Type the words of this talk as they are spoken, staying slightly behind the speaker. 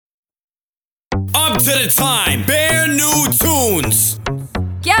Up to the time, bare new tunes.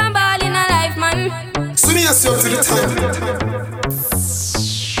 Can't ball in a life, man. So me ask you up to the time.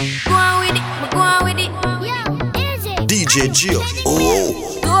 Go on with it, go on with it. DJ Gio.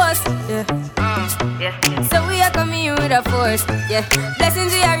 Oh. Ghost, yeah. So we are coming in with a force, yeah.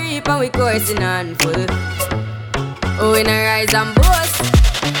 Blessings we are reap and we coursing on full. Oh, we not rise and boast.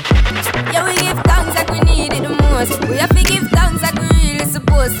 Yeah, we give thanks like we need it the most. We have to give thanks like we really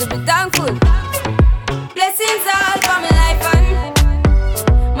supposed to be thankful. Blessings all for my life and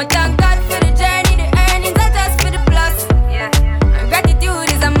my thank God for the journey, the earnings are just for the plus. Yeah, and gratitude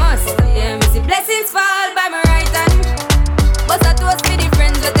is a must. Yeah, me see blessings fall by my right hand. But I toast for the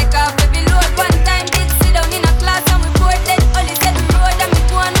friends we take off every load. One time did sit down in a class and we bored then only said the road and me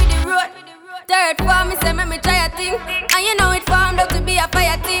go on with the road. Third form me say me try a thing, and you know it formed out to be a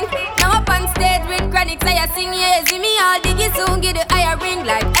fire thing. Now up on stage with chronics I sing, yeah. See me all diggy soon get the higher ring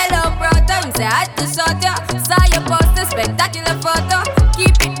like hello brother. Him say I had to shot ya. Saw your poster, spectacular photo.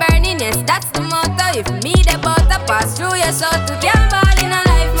 Keep it burning, yes that's the motto. If me the butter pass through your soul to can't ball in a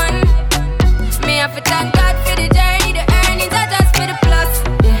life man. Me have to thank God for the journey, the earnings are just for the plus.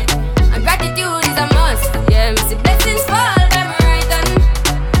 Yeah, and gratitude is a must. Yeah, me see blessings fall by my right hand.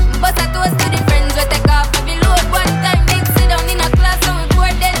 But I toast to the friends we take off every load. One time big sit down in a class and we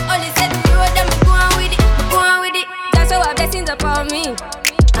bored then only said the road and me go on with it, go on with it. That's how our blessings upon me.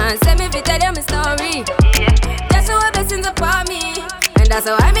 And send me to tell you my story. That's how our blessings upon me. And that's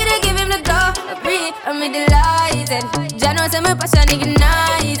how I made to give him the glory. I'm delighted. Jah knows say my passion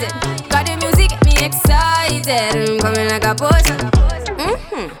ignited. Got the music get me excited. I'm coming like a potion.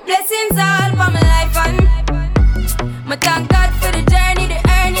 Blessings all for my life and my thank God for the journey, the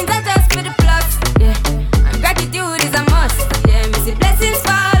earnings are just for the plus. Yeah, and gratitude is a must. Yeah, me see blessings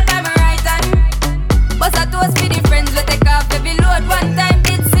fall by my right hand. But I toast for the friends we take off every load. One time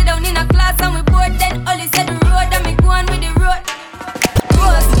did sit down in a class and we bored then only said the road and me go on with the road.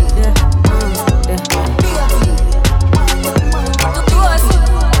 Toast, yeah, yeah.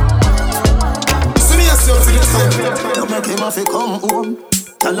 So me ask you up to the time. You make him have to come home.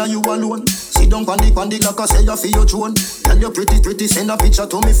 Tell her you alone. Sit down on the like I say you feel your throne. Tell you pretty, send a picture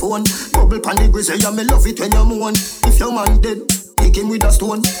to me phone. Bubble pan the grizzly, yeah, me love it when you moan. If your man dead, pick him with a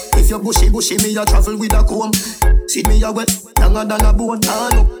stone. If you bushy, me a travel with a comb. See me a wet, longer than a bone. Ah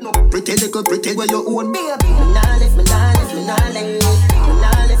no, pretty little pretty where you own. Me nah live.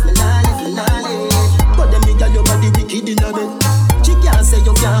 But them nigga your body wicked in a bed. She can't say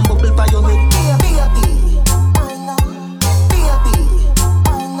you can't bubble by your head.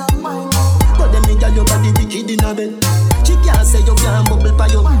 Your body wicked in a bed. She can't say you can't bubble by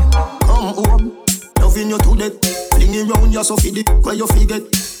you. Come home, loving you to death. Flinging round you so feed it where you forget.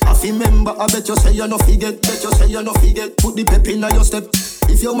 I remember, I bet you say you no forget. Put the pep in your step.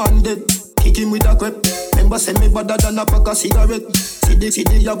 If your man dead, kick him with a crep. Remember say me better than a pack of cigarette. See the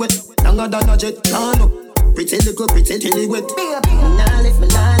you wet, longer than a jet. Nah no, pretty little pretty till it wet. Me nah live.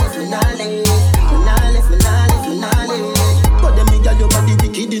 But them nigga your body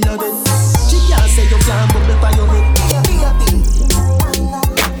wicked in a bed. Can't say you can't bubble by your head.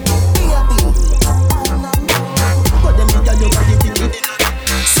 But them nigga your body wicked.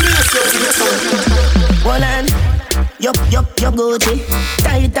 One hand, yup, Gucci.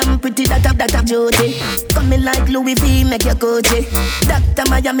 Tight and pretty, that up duty. Coming like Louis V, make your Gucci. Dr.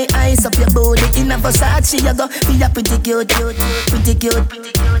 Miami, eyes up your body. In a Versace, you go, be a pretty cute.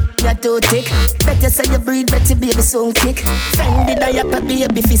 You're too thick. Better say you breathe, better baby soon kick. Fendi diaper,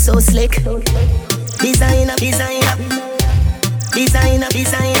 baby feel so slick. Designer.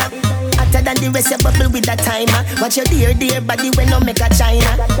 Hotter than the rest, you bubble with a timer. Watch your dear body when no make a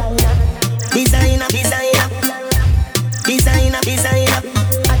China. Designer.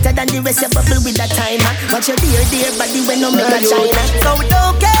 Hotter than the rest, you bubble with a timer. Watch your dear body when no make a China. So we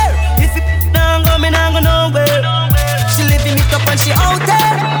don't care if it don't go, me not go nowhere. She living it up and she out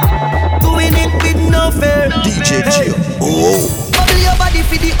there, doing it with no fear. DJ Gio. Oh. Bubble your body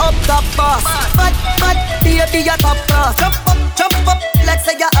for the up top boss. Fat, baby a top class. Jump up, like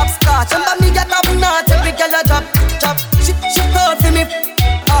say you upstart. Remember me a top notch, every girl a drop. She proud for me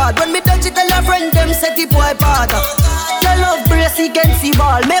hard. When me touch it, tell her friend them say the boy bad. Your love brace against the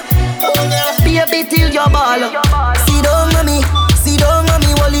ball. Me baby till your ball. See down on me,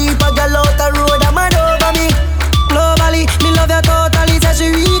 whole heap of girl out the road. I'm mad over me. Globally, me love you totally. Say she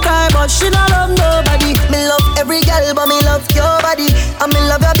retry, but she not love nobody. Me love every girl, but me love your body. And me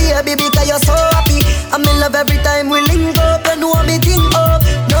love your baby because you're so happy. And me love every time we link up. You know me think up,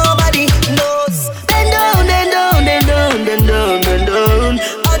 nobody knows. Bend down.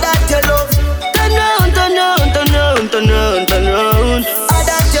 All that you love. Turn round. All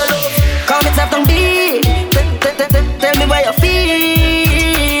that you love. Call me step down. way you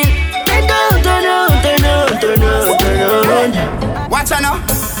feel. Turn on. Watch out now.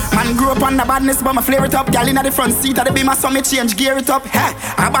 Man grew up on the badness, but my flare it up. Girl inna the front seat of the Beamer, so me change gear it up. Hey,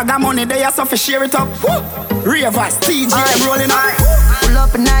 a bag of money there, so fi share it up. Ravers, TG, I'm rolling up. Pull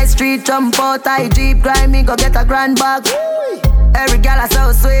up a nice street, jump out, I Jeep, grind me, go get a grand bag. Every gal I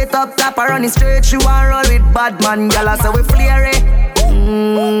so sweet up, tap her on the straight, she want roll with bad man. Gal I say we flare it.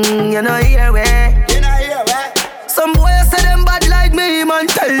 You know here we. Some boys say them bad like me, man,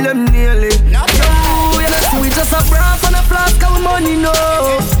 tell them nearly. No, you know see we just a braff and a flask of money, no.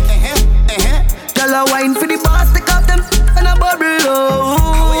 Gal I wine for the boss, take off them and a bubble.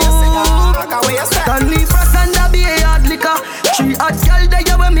 Stanley Frost and a be a hard liquor. She hot gal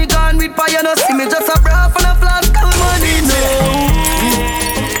there when me gone with fire, no see me just a braff and a flask of money, no.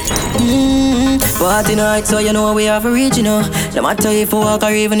 Party night, so you know we have a reach, you know. No matter if we walk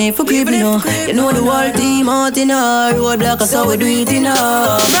or even if we creep, you know. You know the whole team out in a roadblock, so we do it, you know.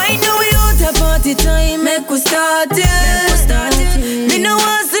 Right now we out at party time, make we start it. Me no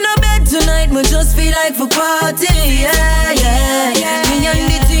want to no bed tonight, me just feel like for party, yeah. Me and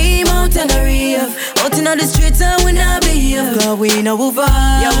the team out in the rave, out in the streets and we not behave. Cause we know we vibe,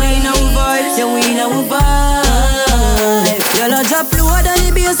 yeah we know we vibe. Y'all a drop lower than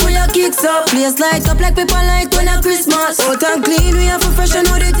the bass when you kicks up. Place light up like people light when a Christmas. Out and clean, we have a fresh and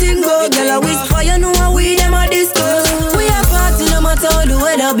know the thing go. Y'all a whisper, you know how we them a discuss. We a party no matter how the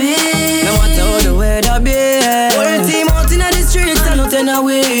weather be. No matter how the weather be. Whole team out in the streets and nothing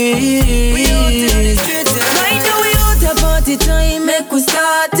away. We out in the streets, yeah. Right now we out at party time, make we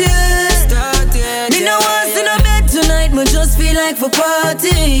start it. Me no want to no bed tonight, me just feel like for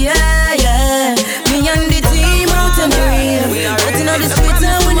party, yeah. Me and the team out in the real. Out in the streets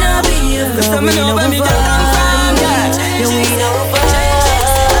and we not be here. Cause we know we vibe, yeah we know we vibe.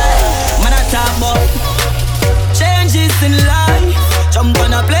 Man I talk about changes in life. Jump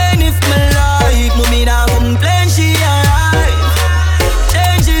on a plane if me like. Mommy now complain she alright.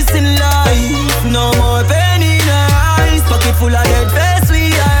 Changes in life, no more pain in her eyes. Pocket full of dead face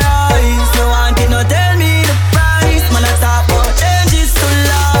we arise. No one can no tell me the price. Man I talk about changes to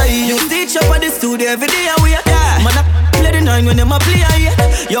life. You teach up at the studio every day we are. Man I play the nine when them a play here.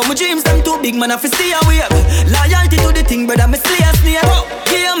 Yo my dreams them too big, man I fi stay away. Loyalty to the thing, brother me slay a snake.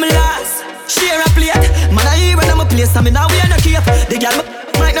 Give me last, share a plate. Man I hear when I'm a place, I mean now we are no cape. The girl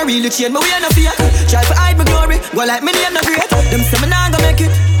might not really change, but we are no fear. Try to hide my glory, go like me name no great. Them say me nah go make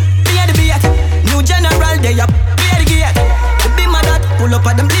it, be the beat. New general, they up, play the gate. The big man that pull up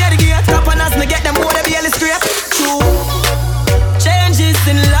at them play the gate. Top on us, me get them more, they be straight. True, changes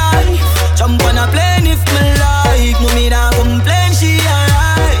in life. Jump on a plane if me like. Mommy nah complain, she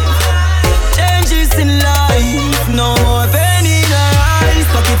alright. Changes in life, no more pain in her eyes.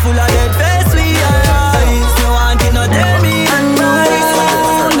 Pocket full of dead face we arise. No one can no tell me.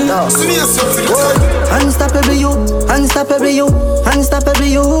 Unstoppable youth, unstoppable youth, unstoppable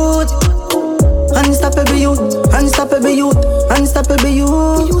youth, unstoppable youth, unstoppable youth, unstoppable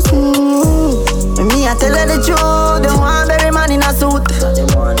youth. Me I tell her the truth, don't want every man in a suit.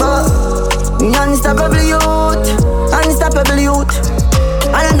 Unstoppable youth, unstoppable youth.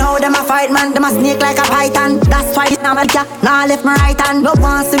 I don't know them a fight man, them a snake like a python. That's why it's not a cat, now left my right hand. No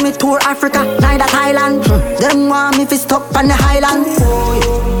one see me tour Africa, neither Thailand. Them want me fi stuck on the highland.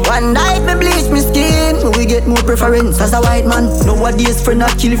 One night me bleach me skin, we get more preference as a white man. Nowadays friend a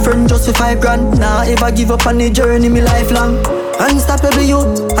kill friend just for 5 grand. Nah ever give up on the journey me lifelong. Unstoppable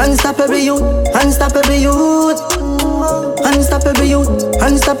youth, unstoppable youth, unstoppable youth, unstoppable youth,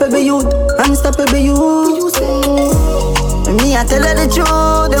 unstoppable youth, unstoppable youth. Me I tell her the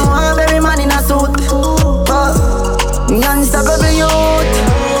truth, don't want every man in a suit. Me unstoppable youth,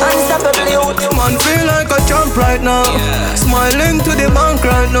 unstoppable youth. Man feel like a champ right now, smiling to the bank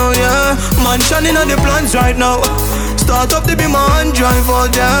right now, yeah. Man shining on the plans right now. Start up to be my hand drive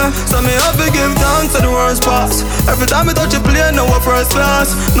out, yeah. So me have to give thanks to the worst pass. Every time I touch a plane, now we're first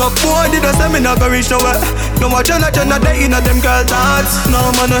class. No boy did I say me not gonna reach nowhere. No more Jenna day in a them girl dance.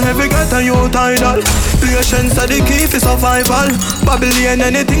 No man no heavy get a youth idol. Patience are the key for survival. Babylon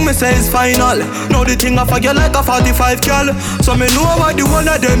anything me say is final. Now the thing I forget like a 45 girl. So me know why the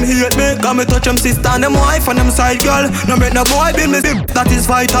one of them hate me. Cause me touch them sister and them wife and them side girl. No make no boy be me that is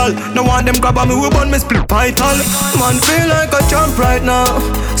vital. No want them grab on me, we burn me split vital. Man feel like a champ right now,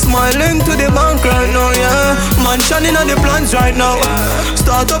 smiling to the bank right now, yeah. Man shining on the plans right now.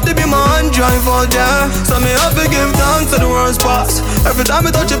 Start up to be my hand drive out, yeah. So me have to give thanks to the worst pass. Every time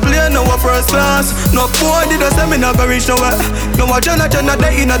I touch a plane, now we're first class. No boy did I say me not gonna reach nowhere. No more Jenna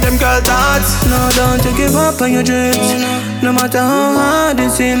day in a them girl dance. No, don't you give up on your dreams. No matter how hard it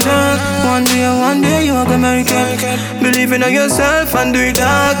seems, one day you talk American. Believe in yourself and do it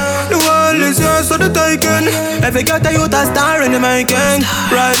hard. The world is yours so that I can. Every got a youth a star in American.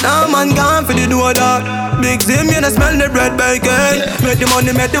 Right now man gone for the door that. Big Zim, you know smell the bread bacon. Make the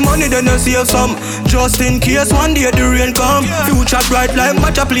money, then you save some. Just in case one day the rain come. Future bright like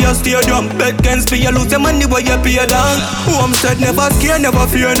match a play a stadium. Bet against me, you lose the money where you pay down. Home said never scare, never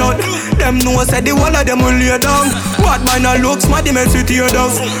fear none. Them know said the wall of them will lay down. What man a look smart, they make you tear down.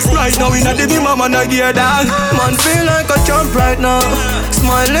 Right now in a the beam, man a gear down. Man feel like a champ right now.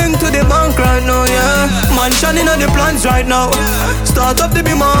 Smiling to the bank right now, yeah. Man shining on the plans right now. Start up the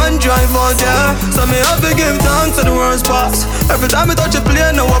beam and drive out, yeah. So me have to give thanks to the worst pass. Every time I touch a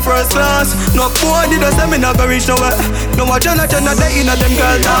plane, no one first class. No boy did a semi, not reach nowhere. No one tryna day in a them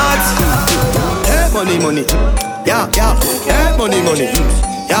girl dance. Hey money, yeah. Hey money,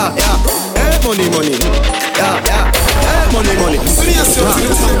 yeah. Hey money, yeah. Hey money.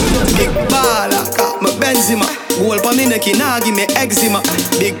 Big baller, got my Benzema. Goal for me neck, nah give me eczema.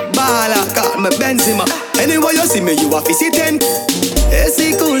 Big baller, got my Benzema. Anywhere you see me, you have to see 10.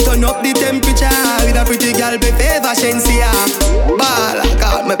 AC cool, turn up the temperature. With a pretty girl, be favor Shensia. Baller,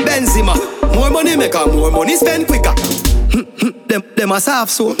 got my Benzema. More money make her, more money spend quicker. Them a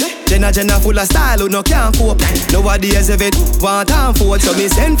soft soap. Jenna full of style who no can't cope. Nowadays if it want time for it. So me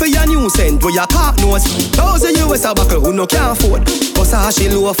send for your new scent where your cock nose. Thousand US a buckle who no can't afford. Versace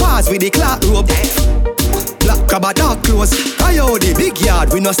low fast with the clock rope. Black crab a dark clothes. Coyote big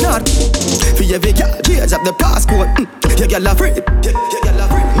yard we no snort. For every girl change up the passcode. Your girl a free.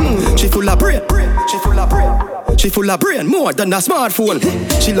 She full of brain. She full of brain, more than a smartphone.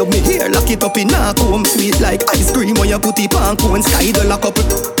 She love me here, lock it up in her comb. Sweet like ice cream when you put it on cone. Sky the lock up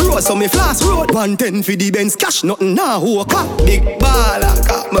rose so me flash road. 110 for the Benz cash, nothing now who car. Big baller,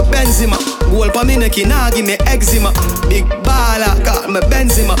 got my Benzema. Goal for me neck, nah give me eczema. Big baller, got my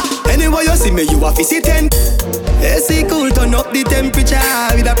Benzema. Anywhere you see me, you have to see 10. AC cool, turn up the temperature.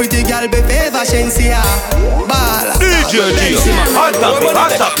 With a pretty girl, be favor Shensia. Baller, DJ hot topic.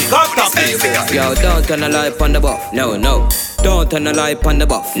 Yo, don't turn a light on the buff, no. Don't turn a light on the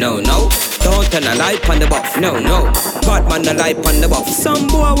buff, no. Don't turn a light on the buff, no. Bad man a light on the buff. Some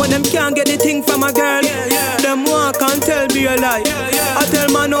boy when them can't get the thing from a girl, them walk and tell me a lie. I tell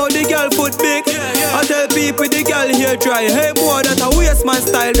man how the girl foot big. I tell people the girl here dry. Hey boy, that a waste man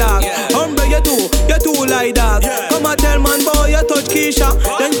style dog. Humble you too like dog. Come and tell man boy you touch Keisha.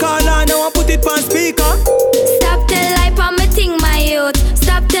 Then call her now and put it on speaker. Stop tell lie on me ting my youth.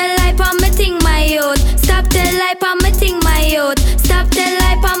 Stop tell lie on me ting my youth. Stop tell lie on me ting my youth. Stop tell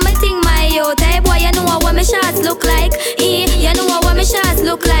lie on me ting my youth. Hey boy, you know what my shots look like. You know what my shots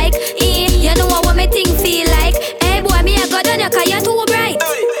look like. You know what my ting feel like. Hey boy, me a go down you cause you too bright.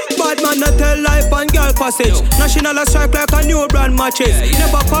 Bad man not tell life and girl passage. National a strike like a new brand matches.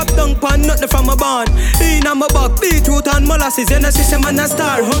 Never pop down pan nothing from a barn. In a my back, beetroot and molasses. And a system and a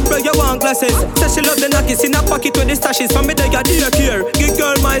star, humble you want glasses. Say she love the knockers in a pocket with the stashes. From me they got dear care. Give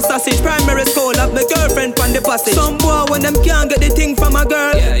girl my sausage. Primary school have my girlfriend from the passage. Some boy when them can't get the thing from a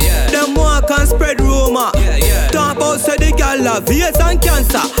girl, them walk and spread rumor. Talk about say the girl have AIDS and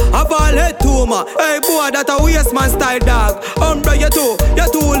cancer, have all head tumor. Hey boy, that a waste man style dog. Humble you too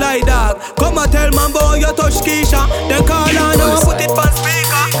like dog. Come and tell man boy you touch Keisha. Then call her now and put it on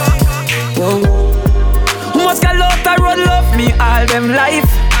speaker. Must get love that road love me all them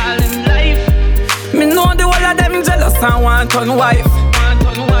life. Me know the whole of them jealous and want on wife.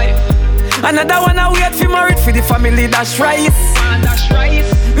 Another one I wait for married for the family that's rice.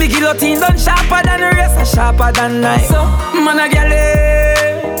 Me guillotine done sharper than race, sharper than knife. So man a girl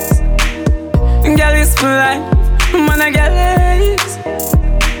is fly. Man a girl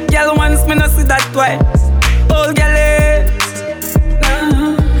once me no see that twice. Old girl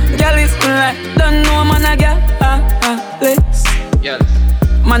is fly. Don't know man a girl.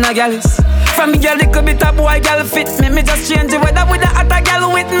 Man a girl is. From me girl little bit of boy girl fit me. Me just change the weather with the other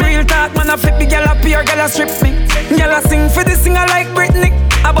girl with me. Real talk man a flip the girl up here, girl a strip me. Girl a sing for the singer like Britney.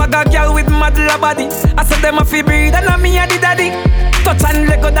 I bag a girl with mad body. I said them a fi breed and a me a the daddy. Touch and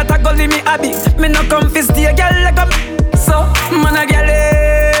Lego that a gully me hobby. Me no come fi stay a girl like a. So man a girl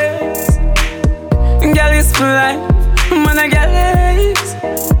is fly. Man a girl is.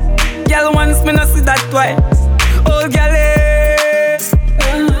 Girl once me no see that twice. Old girl is.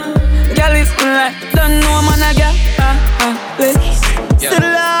 Girl is fly. Don't know man a girl. Still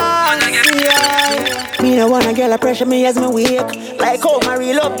alive. Me no wanna girl a pressure me as me wake. Like how my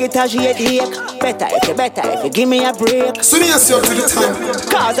real love get a headache. Better if you give me a break. Soon as you're to the time.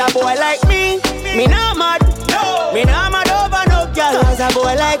 Cause a boy like me not mad. No. Me not mad over no girl. Cause a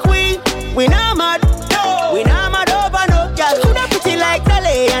boy like we not mad. No. We not mad over no girl. Coulda pretty like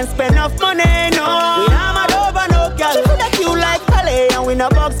Dolly and spend enough money. No. We not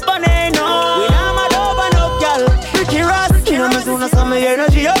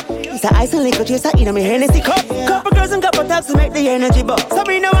little chaser in my Hennessy cup. Couple girls and couple taps to make the energy buzz. So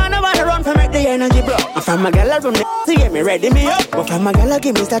me no wanna run for make the energy bro. I'm from a gal run to get me ready me up. But from a gal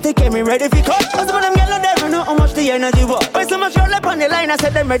give me start to get me ready for cut. Cause when them gal never know how much the energy was. Why so much roll up on the line, I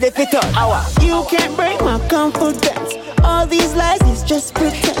said them ready for cut. You can't break my confidence. All these lies is just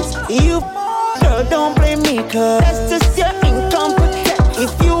pretense. You girl don't blame me cause that's just your incompetence.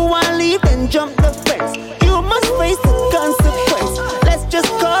 If you wanna leave then jump the fence. You must face the consequence. Let's just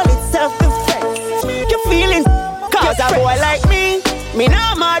call it self-defense. Your feelings cause a boy like me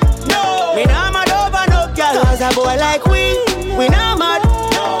not mad. No, me not mad over no girl. Cause a boy like we not mad.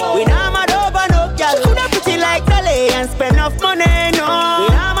 No, we not mad over no girl. She coulda pretty like Dolly and spend enough money. No, we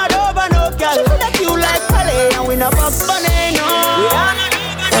not mad over no girl. She coulda cute like Dolly and we not fuck money. No, we not mad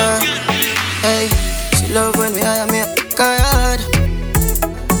over no girl. Hey, she love when we hire me up hard.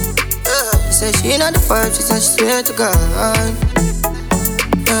 She said she not the first, she said she swear to God.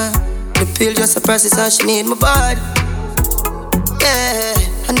 The pill just a process how she need my body.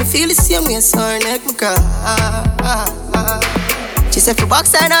 Yeah, and the feel the same way so her neck my cry. She said for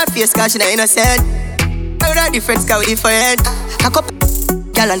box her not face cause she not innocent. We're not different cause we different. I cup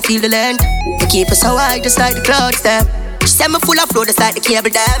girl and feel the length. I keep her so high just like the clouds them. She said me full of flow just like the cable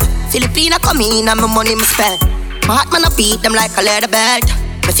dam. Filipina come in and my money me spend. My heart man I beat them like a leather belt.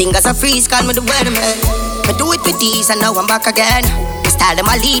 My fingers are freeze call me the weatherman. I do it with these and now I'm back again. I style them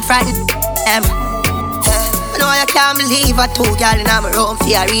I lead frighten them. I know I can't believe I two y'all in my room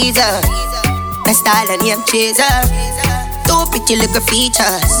for a reason. My style and name chaser. Two pretty little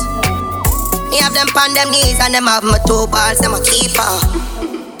features. Me have them on them knees and them have my two balls, them a keeper.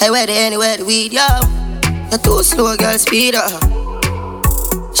 Hey, where they anywhere the weed, yo. You're too slow, girl, speed up.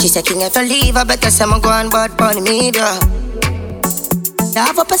 She said, King, if I leave, I better say I'm going bad bunny media. You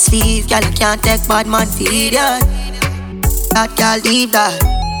have up a sleeve, girl, I can't take bad man feed ya. That girl, leave that.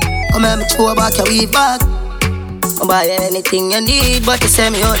 Come here, me throw back your weed back. I'll buy anything you need, but you say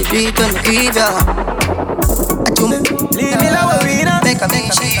me all the grief when you grieve, ya. Leave me low, we don't make a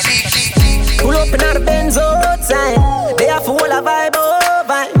pull up in our Benz outside. They have full of vibe, oh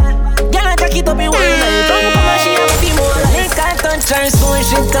vibe. Girl, I jack it up in one night. Don't come on, she have a few more. Lick her touch her, so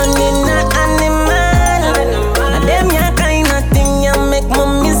she turn in an animal. And them ya kind of thing, ya make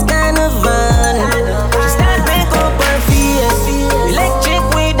mommy's carnival. She start make up her face, electric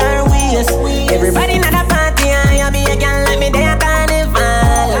with her waist. Everybody in the party, I be a girl like me, they a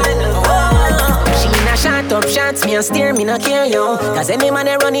carnival. She in a shot up shots, me a steer, me no care, yo. Cause any man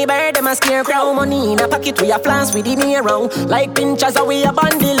they run the bird, them a scare crowd. Money in a pocket, we a flans with the near round. Like pinchers, we a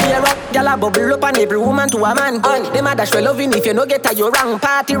bundle here up. Y'all a bubble up and every woman to a man. And them a dash well loving if you no get a you wrong.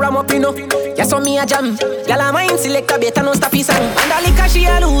 Party ram up, you know. Yeah, so me a jam. Y'all a mind select a better no stop his song. And a liquor she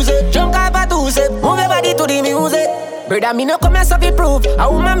a lose it. Jump up a two set. Move your body to the music. Brother, me no come as if it prove. A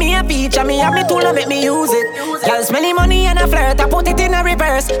woman me a feature, me have me tool and make me use it. Y'all smelly money and a flirt, I put it in a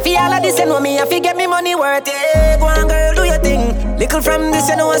reverse. For all of this, you know me, I get me money worth it. Go on, girl, do your thing. Little from this,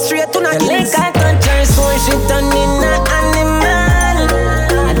 you know, straight to the kings. Lick her touch her, so she turn in a animal.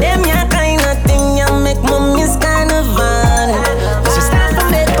 And them ya kind of thing, ya make mommy's carnival. She start to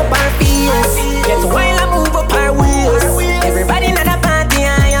make up her face. Get while I move up her waist. Everybody in the party,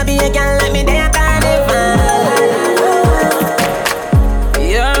 I be a girl like me, they a carnival.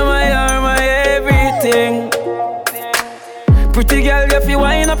 Pretty girl, if you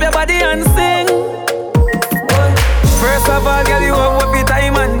wind up your body and sing. First of all, girl, you have what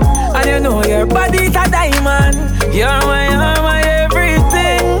diamond. And you know your body's a diamond. You're my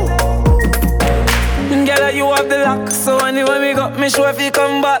everything. Girl, you have the lock. So anyway, me got me sure if you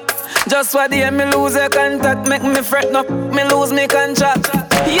come back. Just for the end, me lose your contact. Make me fret up, me lose me contract.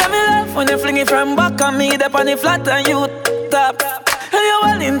 Yeah, me love when you fling it from back. And me up on the flat and you top. And you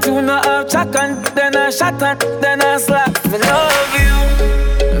all into no half track and then I shot and then I slap. Me love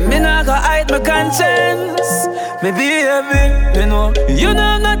you. Me not gonna hide my conscience. Me baby, you know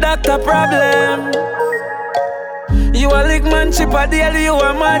I'm no doctor problem. You a lick man chip a deal, you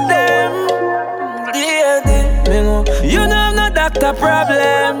a madam. Yeah, me know I'm no doctor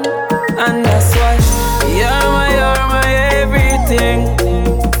problem. And that's why you're my everything.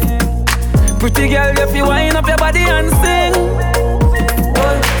 Pretty girl, if you wind up your body and sing.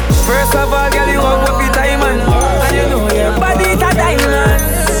 First of all, girl, you have what be diamond. And you know your body's a diamond.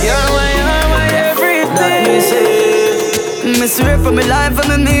 You're my everything. Me swear for my life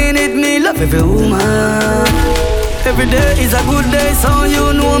and me mean it. Me love every woman. Every day is a good day, so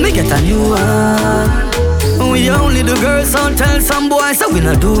you know me get a new one. We only the girls, so tell some boys so we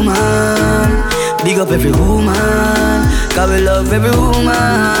not do man. Big up every woman, cause we love every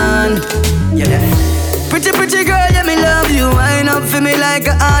woman. Yeah. Pretty girl, yeah, me love you wind up for me like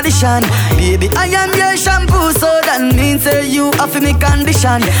an audition. Baby, I am your shampoo, so that means say you off me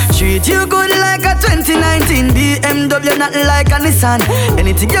condition. Treat you good like a 2019 BMW, not like a Nissan.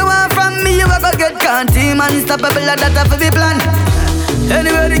 Anything you want from me, you a go get canteen. Man, unstoppable, that for the plan.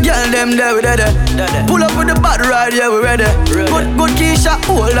 Anyway, the girl them there, we ready. Pull up with the bad ride, yeah, we ready. Good Keisha,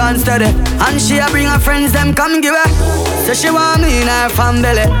 hold on steady. And she a bring her friends, them come give her. So she want me in her fan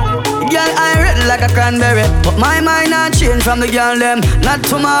belly. Girl, I red like a cranberry. But my mind not change from the girl them. Not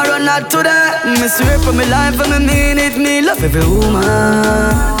tomorrow, not today. Me swear for me life, and me mean it. Me love every woman.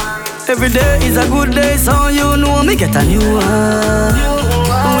 Every day is a good day, so you know me get a new one.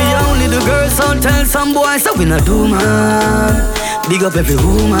 We only the girls, so tell some boys that we not do man. Big up every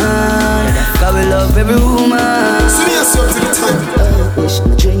woman, cause we love every woman. See me as you to the time. Oh, wish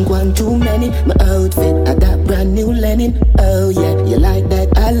my drink one too many. My outfit, I got brand new linen. Oh yeah, you like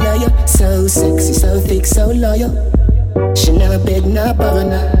that, I love you. So sexy, so thick, so loyal. She not beg, not borrow,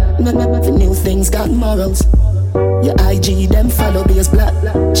 nah. For new things got morals. Your IG, them follow be as black.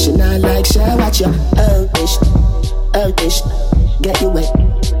 She not like, she watch you. Oh ish, get you wet.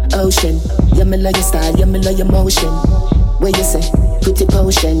 Ocean, yeah me love your style, yeah me love your motion. Where you say, pretty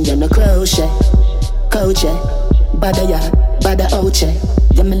potion, you're no crochet. Coach, bada ya, bada oche.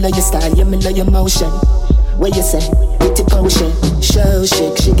 Yeah me love your style, yeah me love your motion. Where you say, pretty potion, show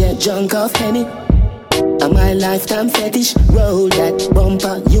shake, she get drunk off Henny. And my lifetime fetish, roll that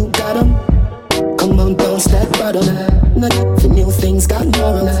bumper, you got 'em. Come on, bounce that bottom. For new things got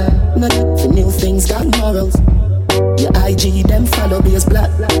morals. For new things got morals. Your IG, them follow be as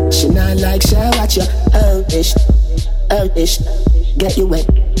black. She not like, she watch you. Oh ish, get you wet.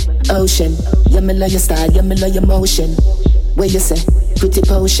 Ocean, yeah me love your style, yeah me love your motion. Where you say, pretty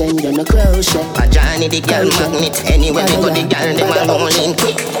potion, you're no crochet. A Johnny the girl magnet. Anywhere we go the girl, they want roll in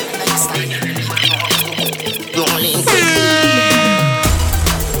quick. Roll in quick.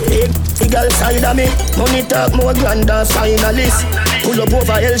 The girl side of me, money talk more grander, finalist. Pull up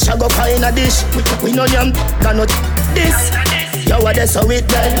over hell, she go find a dish. We know yam, got not this. Yo, that's how it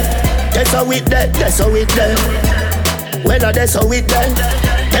then. That's how it then, that's how it then. Well, that's how it then.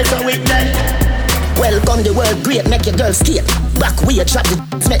 That's how it then. Welcome the world great, make your girl skate. Back where you drop the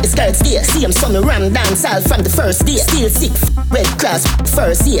make the skirt stay. See him some ram dance all from the first day. Still sick, red cross,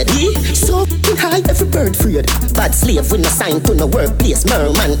 first aid. So high, every bird freed. Bad slave with no sign to no workplace.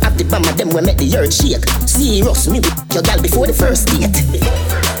 Merman, at the bam of them we make the earth shake. Serious, me with your gal before the first date.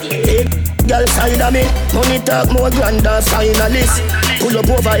 Hey, girl side of me, money talk more grander, finalist. Pull up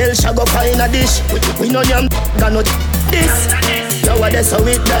over hell, she go find a dish. We know yam, got not this. Yo, that's how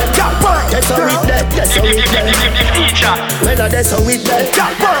it done. That's how it done. That's how it done. Well, that's how it done.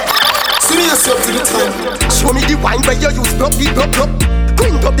 See me as you to the time. Show me the wine where you use drop.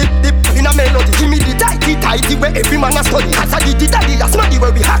 Quint up the in a melody. Give me the tighty where every man a study. Cause I did the daddy a smarty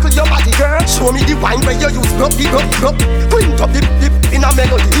where we hackle your body, girl. Show me the wine where you use drop. Quint up the in a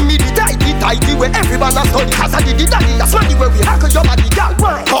melody. Give me the tighty where every man a study. Cause I did the daddy a smarty where we hackle your body, girl.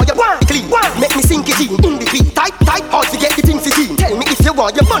 Call your wine clean. Make me sink it in between. Tight, hard to get the thing fitting. Tell me if you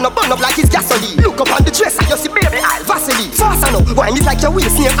want, you burn up like it's gasoline. Look up on the dress and you see baby I'll Vaseline. Faster now, wine is like your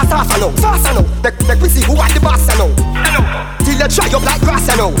waist near a saucer now. Faster now, make me see who are the boss now. Till you dry up like grass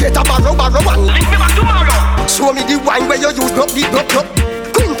now. Get a barrow and leave me back tomorrow. Show me the wine where you use drop.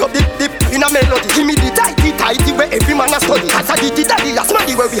 Quint up the in a melody. Give me the tighty where every man a study. Cause I did the daddy a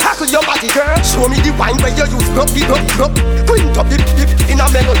smarty where we hackle your body, girl. Show me the wine where you use drop. Quint up the in a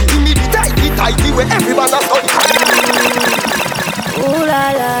melody. Give me the tighty where every man a study. Ooh la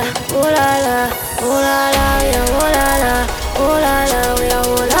la, ooh la la, ooh la la, yeah, ooh la la, ooh la la,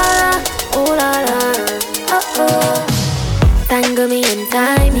 yeah, ooh la la, oh. Tangle me and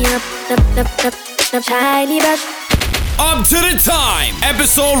tie me up, shiny brush. Up to the time,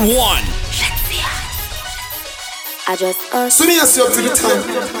 episode 1. I just See me as you to the time.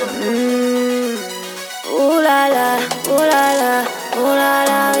 Ooh la la, ooh la la, ooh la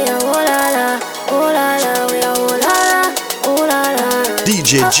la, yeah, ooh la la, ooh la la, yeah, ooh la la. Ooh la la,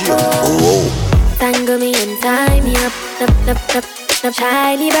 DJ Gio, oh. Tangle me and tie me up,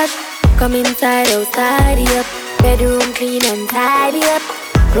 shiny brush. Come inside, tidy up. Bedroom clean and tidy up.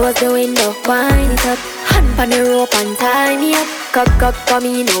 Close the window, wind it up. Hand on the rope and tie me up. Cock, come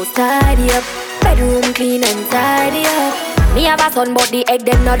in, tidy up. Bedroom clean and tidy up. Me have a son, but the egg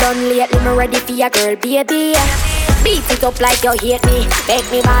them not done lately. Me ready for your girl, baby. Beat it up like you hate me. Make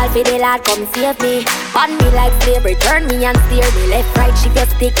me ball for the lad, come save me. Bond me like slavery, turn me and steer me. Left, right, shift your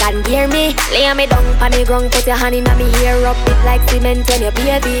stick and gear me. Lay me down on the ground, put your hand in me hair. Rub it like cement when you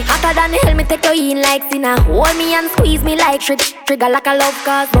baby. Hotter than hell, me take you in like sinner. Hold me and squeeze me like trigger like a love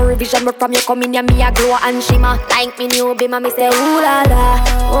cause. No revision, but from you coming here, me a glow and shimmer. Like me new bimmer, me say ooh la la,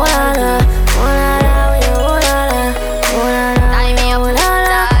 ooh la la, ooh la la, ooh la la, ooh la la. Tie me up, ooh la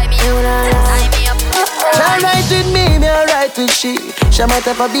la, ooh la la. She right with me, me a right with she. She my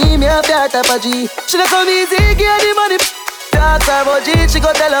type of B, me a fair type of G. She don't come easy, give the money. Talk her about G, she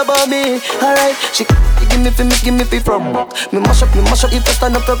go tell about me. Alright, she give me fi from back. Me mash up if you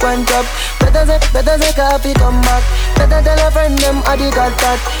stand up to grind job. Better say coffee come back. Better tell a friend them I the got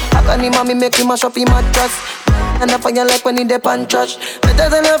that. I can him me make him mash up him mattress. And I fire like when he dip and trash. Better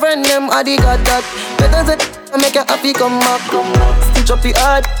tell a friend them I the got that. Better say I make you happy come back. Stitch up the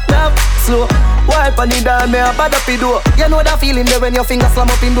hard, now slow. Wipe on the down, me a bad up the door. You know that feeling there when your finger slam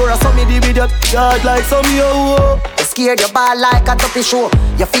up in door. I saw me the video, God like some yo. You scared your ball like a tuppy show.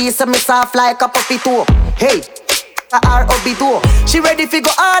 Your face me soft like a puppy toe. Hey, a R.O.B.2. She ready fi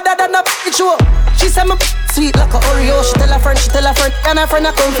go harder than a bitch show. She say me sweet like a Oreo. She tell her friend, and her friend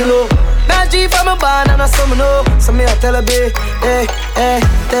a come fi know. Now G from a band and a some know. So me a tell her be, hey,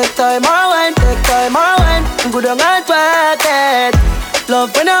 take time or wine, good on and work it.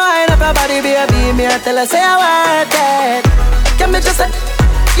 Love when I wind up your body, baby. Me a tell her say I want it. Can me just say,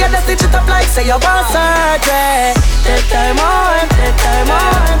 yeah, let's stitch it up like say you want surgery. Take time on,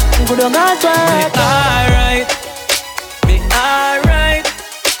 good on and work it. Be alright,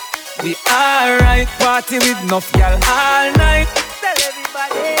 we alright. Party with enough y'all all night. Tell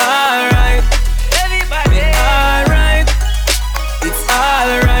everybody. Alright, everybody. Be alright, it's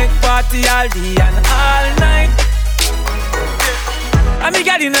alright. Party all day and all night. And me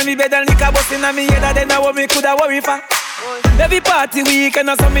got in me bed and liquor bust in me head. Then I what me coulda worry for. Every party weekend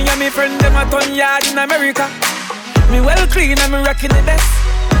I saw me and me friend them a ton yard in America. Me well clean and me rocking the best.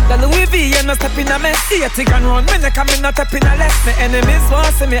 The Louis V and no step in a mess. 80 grand run, me neck and me not step in a less. Me enemies want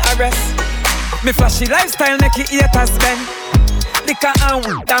see me arrest. Me flashy lifestyle make it haters bend. Liquor and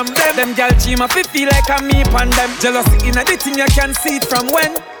wood, damn them gal cheat my feel like a me pan them. Jealousy in a the thing you can see it from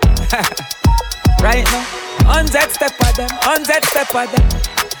when. Right now, 100 step of them, 100 step of them.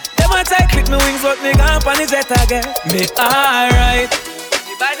 Them a try clip me wings but me gone pan the jet again. Me alright,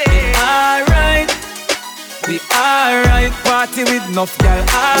 everybody alright. We alright, party with enough y'all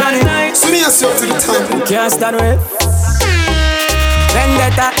all night. So me yourself to the time. Can't stand with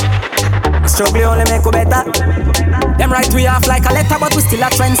vendetta. Struggle only make you better. Them right we off like a letter, but we still a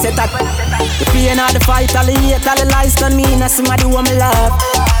trendsetter. The pain of the fight, all the hate, all the lies done me. Now somebody who me love.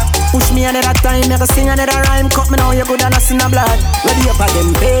 Push me another time, never sing another rhyme. Cut me now, you good and I see no blood. Ready up for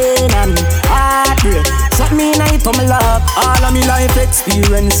them pain and heartbreak. Shut me night for my love. All of me life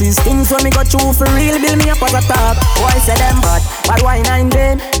experiences, things when me got through for real, build me up as a top. Boy say them bad, but why not in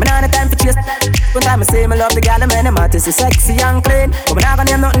vain? Me not have time for chase. One time I say me love the gal, the man them artist is sexy and clean. But me not gonna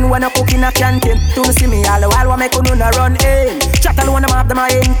hear nothing when I cook in a canteen. To me see me all the while, what make you no run in? Chat alone, them have them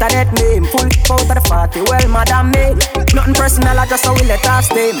my internet name. Full out of the party, well madam me. Nothing personal, I just how we let us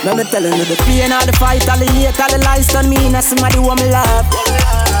stay. Me telling you the pain of the fight, all the hate, all the lies on me. Now somebody who me love.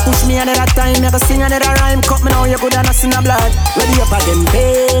 Push me another time, never sing another rhyme. Cut me now, you good and I see no blood. Ready up again,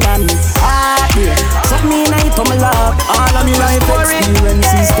 pain and heartbreak. Shut me night for my love. All of me life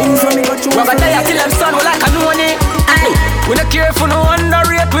experiences, things when me go through. Rubber tire till them son, we like a know it. Aye, we not care for no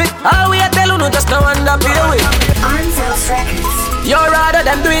underrate with. All we a tell you, no just no underpay with. You rather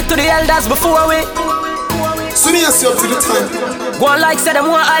them do it to the elders before we. So me yourself to the time. Go on like say them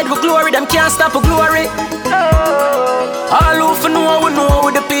want hide with glory, them can't stop with glory. All who for know we know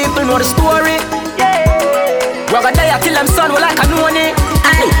the people know the story. Rubber die till them son we like a know it.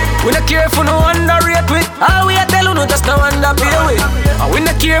 Aye, we not care for no underrate with. All we a tell you no just no underpay with. We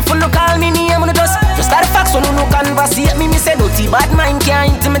not care for no call me name, no just start the facts when no conversate me. Me say dirty bad mind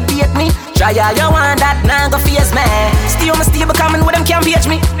can't intimidate me. Try all you want that, nah go face me. Stay on my stable coming with them can't page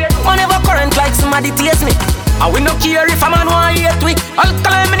me. Whenever current like somebody taste me. I will not care if a man want hate me. I'll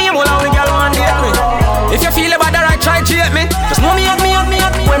call my name while I will girl want date me. If you feel about that, I try to hate me. Just know me up.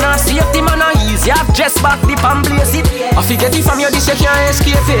 When I see the man are easy, I've just back the and place it. I forget it from your dish, you can't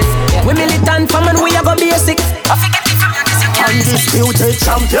escape it. We militant from and we are go basic. I forget it from your dish, you can't escape it. Undisputed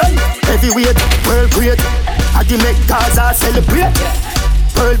champion, heavyweight, world great. I the make Gaza celebrate.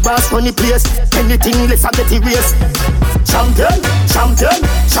 World boss run the place, anything less I get the race. Champion,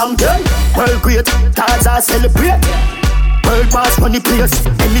 world great, Gaza celebrate. World boss run the place,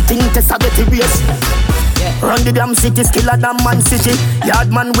 anything less I get the race. Run the damn city, skiller than Man City. Yard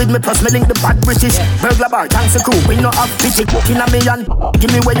man with me, plus me link the bad British. Burglar bar, thanks to crew, we no have pity. Cooking a me and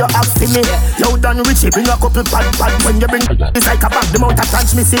give me where you have for me. Loud and Richie, bring a couple pad. When you bring it's like a bag, the mount of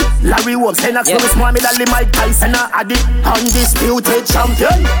punch me see. Larry Wolf, Senax, no small me Dally, Mike Tyson, Addy. Undisputed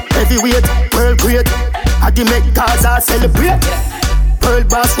champion, heavyweight, world great. Addy make Gaza celebrate. Pearl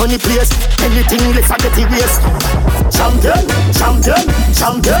boss funny place, anything let's get the waste. Champion, champion,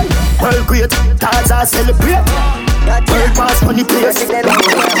 champion, world great, Gaza celebrate. Pearl boss funny place.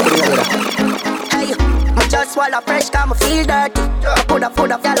 Hey, I just swallow fresh, cause I feel dirty. I put a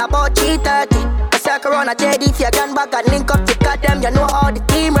food of y'all about 3:30. I circle around a JD if you can back and link up to cut them, you know how the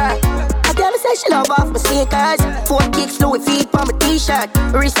team right. I tell me say she love off my sneakers. 4 kicks, Louis feet on my t-shirt.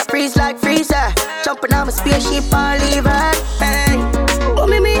 Wrist a freeze like freezer. Jumping on my spaceship and leave her. Hey, oh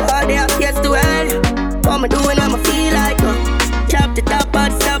me all day I face the world. What am I doing, I'ma feel like you. Chop the top of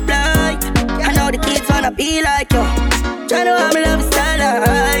the stoplight. I know the kids wanna be like you. Tryna have me love style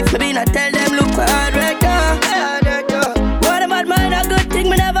life. Maybe not tell them look hard right now. What about mine, a good thing,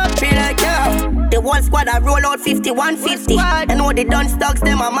 me never feel like you. The whole squad I roll out 50-150. I know the done stocks,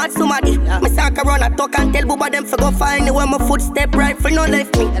 them are mad somebody. Me sack around, I talk and tell Booba them for go find where my footstep right for no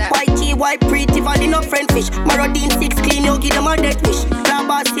left me. White tea, white pretty, valley no friend fish. Marodine 6 clean, you give them a death wish.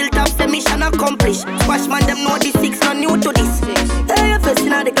 Grabber still top, say mission accomplished. Squash man, them know the 6, not new to this. Hey, you're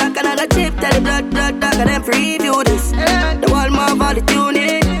facing on the crack and the chip. Tell the black dog and them preview this. The wall mob all the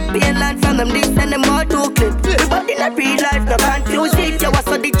tuning. Being land from them this and them all two clip. Everybody in a real life, no confuse it. You was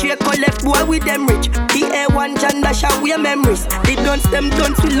so the trick, left boy with them rich. The A1 John dash out with memories. The guns, them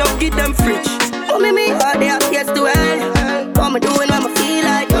guns, we love give them fridge. Oh me, all they have face to well. What am I doing, what I feel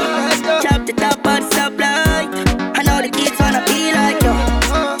like? Chop the top of the stoplight. I know the kids wanna be like you.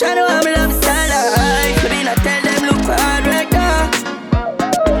 Tryna have me love style life. Maybe not tell them look hard right now.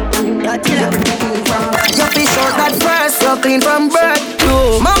 You fish out that first, so clean from birth.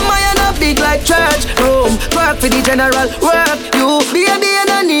 You, mama, you're not big like church. Room, work for the general, work. You, baby, you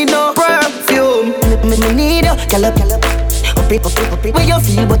don't need no perfume. Me need you, girl up. Up it. Where you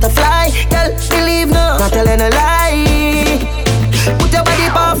feel butterfly, girl, believe no, not telling a lie. Put your body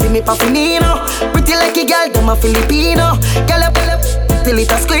pa' for me, no. Pretty like a girl, them a Filipino. Girl up, till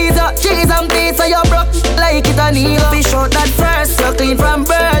it a squeeze up. Cheese and beef, so you broke like it a needle. Fish out that first, so clean from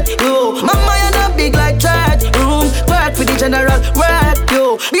birth. You, mama, you're not big like church. Room, work for the general, work.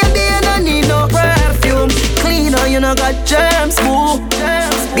 You, baby, you don't need no perfume. Clean or you no got germs, boo.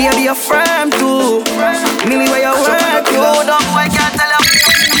 Baby, you're firm too. Millie, where you work, you don't boy can't tell you.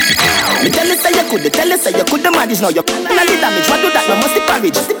 Me tell you say you could, the manage now. You can't the damage, what do that? No must the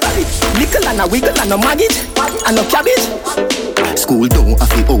parage. Nickel and a wiggle and no maggot and no cabbage. School don't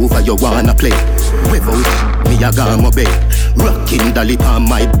have to over, you wanna play. Without me a gone my bed. Rocking the lip on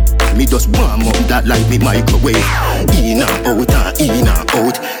my me just warm up that like me microwave. In and out, in and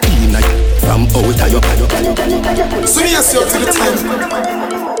out. From out of your. So yes, you're to the time.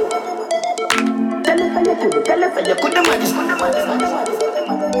 Tell us you could manage.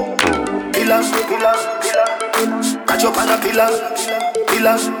 Pillar. Catch up on a pillar.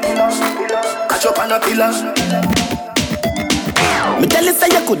 Catch up on a pillar. Me tell you say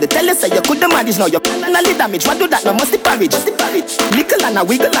you could manage now. You can't the damage. What do that? No must the parage. Nickel and a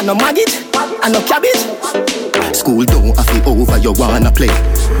wiggle and no maggot and no cabbage. School don't have to over, you wanna play.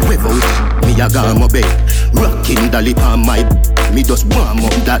 Without me a gone my bed. Rocking the lip on my me just warm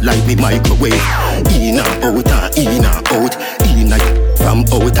up that like me microwave. In and out. From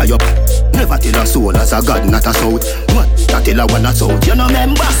out of your. Never tell a soul as a god, not a south. What? That tell a one a south. You know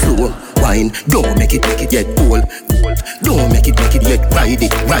remember? Slow wine, don't make it yet old. Don't make it yet ride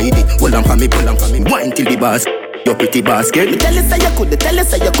it. Hold on for me. Wine till the bars. Your pretty basket. Me tell you say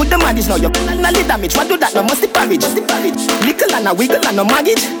you could manage now. You can't the damage. What do that? No must the parage. Nickel and a wiggle and no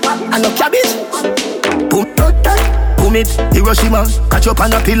maggot and no cabbage. Boom it, Hiroshima. Catch up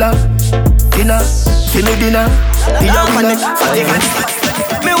on a pillar. Dinner, finish dinner.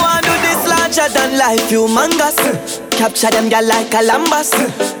 Me want do this larger than life, humongous. Capture them girl like Columbus.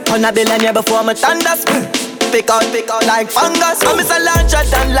 On a billionaire before me thunders. Pick out like fungus. I'm so larger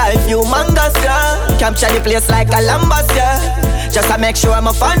than life, humongous, yeah. Capture the place like Columbus, yeah. Just to make sure I'm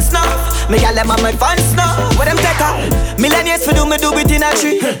a fans now. Me gal them on my fans now. What them take her? Millennials for do it in a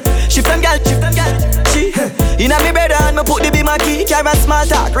tree. Shift them gal. She inna me bed and me put the be my key. Carry small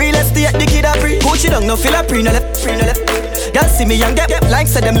talk, real estate the kid a free. Push it down, no feel a pre, no left. Y'all see me and get like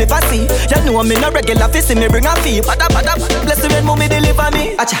say them live a see. You know me no regular fi see me bring a fee. Pada bless the when mommy deliver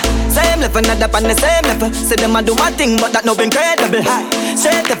me. Acha, same level, not up on the same level. Say them a do my thing, but that no incredible. High,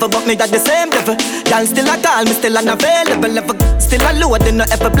 straight level, but me that the same level. Dance still a call, me still unavailable. Level, still a low, they no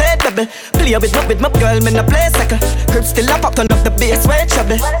ever play double. Play with my girl, me no play second. Crib still a pop, turn up the bass, way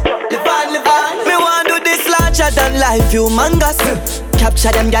trouble. Live on. Me want do this larger than life, humongous.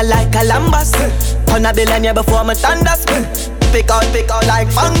 Capture them girl like Columbus. On a billionaire before me thunders. Pick out like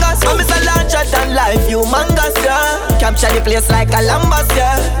fungus. I'm so larger than life, humongous, yeah. Capture the place like Columbus,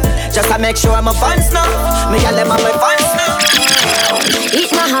 yeah. Just to make sure I'm a fans now. Me and them are my fans now.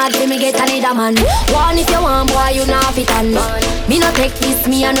 It's not hard for me get another man. One if you want, boy, you not fit on. Me no take this,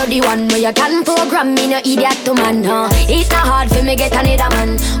 me I know the one where you can program me no idiot to man. It's not hard for me get another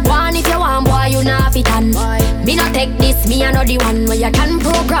man. One if you want, boy, you not fit on. Me no take this, me I know the one where you can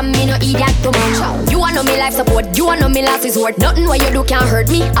program me no idiot to man. You want know me life support, you want know me last resort. Nothing what you do can't hurt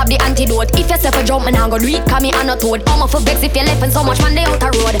me. Have the antidote. If you say for jump, man, I'm gonna do it. Cause me I'm not toad. I'm for vex if you left and so much man they out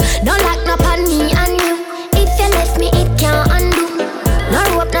the road. No lock no pan me and you. If you left me, it can't undo. No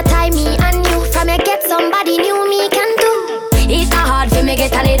rope, no tie me and you. From you get somebody new, me can do. It's not hard for me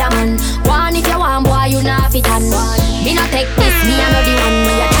get another man. One if you want, boy, you not fit on. Me no take this, me I know the one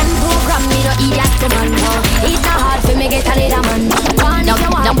where you can program me no idiot to man. It's not hard for me get another man. One if you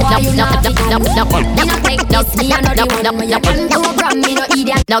want, boy, you not fit on. Me no take this, me I know the one where you can program me no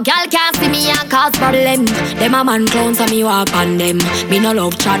idiot. No girl can't see me and cause problem. Them a man clown so me walk on them. Me no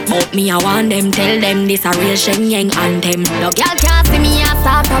love chat but me I want them. Tell them this a real Sheng Yang anthem. No girl can't see me and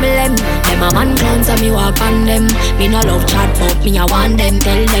start problem. Them a man clown so me walk on them. Me no love chat but me I want them.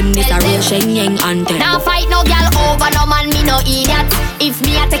 Tell them this a real Sheng Yang anthem. Now fight no girl over no man, me no idiot. If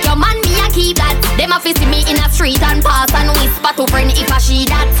me a take your man, me a keep that. Them a fi see me in a street and pass and whisper to friend if I she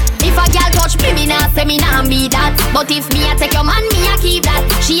that. If a girl touch me nah say me nah be that. But if me a take your man, me a keep that.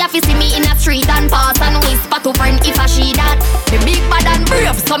 She a fi see me in a street and pass and whisper to friend if I she that. Me big bad and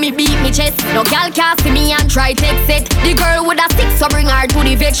brave, so me beat me chest. No girl can't see me and try take it. The girl with a stick, so bring her to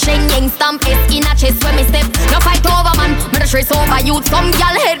the vex. Sheng Yang stamp S in a chest when me step. No fight over man, me the stress over youth. Some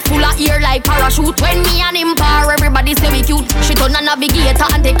girl head full of ear like parachute. When me and him par, everybody say we cute. She turn a navigator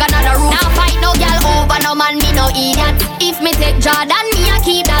and take another route. Now fight no girl over no man, me no idiot. If me take Jordan, me a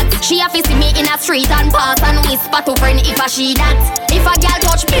keep that. She a fi see me in a street and pass and whisper to friend if I she that. If a girl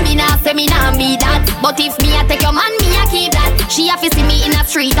touch me nah say me nah be that. But if me a take your man, me a keep that. She a fi see me in a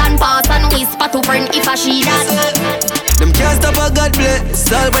street and pass and whisper to friend if I she that. Them can't stop a God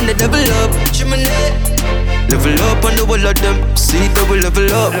bless. All when they double up, chimney. Level up on the wall of them. See double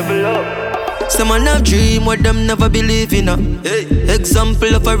level up. Some man have dream what them never believe in. Hey.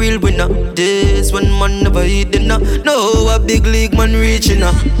 Example of a real winner. Days when man never eat dinner. No, a big league man reaching.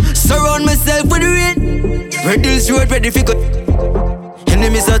 Surround myself with the rain. Red Hills Road ready for go.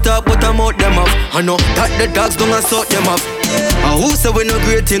 Enemies attack but I'm out them off. I know that the dogs don't sort them off. Who say we not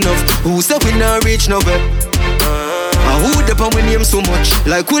great enough? Who say we not reach nowhere? Who the pan we name so much?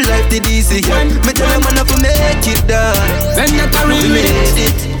 Like who life did easy? Me tell them I never make it down. When that a real made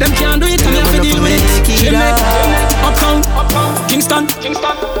it. Them can't do it and never deal with it. Uptown, Kingston.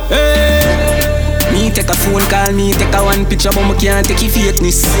 Hey. Me take a phone call, me take a one picture, but me can't take your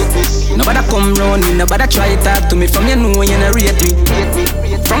fakeness. Nobody come round me, nobody try talk to me. From you know you not rate me.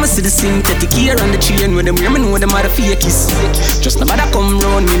 From a citizen, take the gear on the chain. When them hear me know them are the fakies. Just nobody come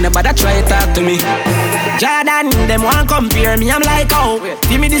round me, nobody try talk to me. Jordan, them want compare me, I'm like, oh,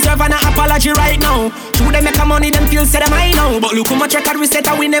 see me deserve an apology right now. True, they make a money, them feel say them I know. But look how much record we set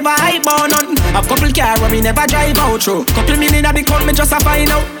and we never hype on none. A couple car where we never drive out through. Couple million a big count, me just a find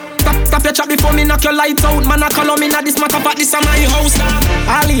out. Tap your chat before me knock your lights out. Man, I call on me now, this matter part, this a my house now.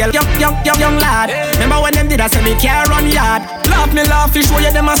 All the young lad. Remember when them did I say me care run yard. Laugh, show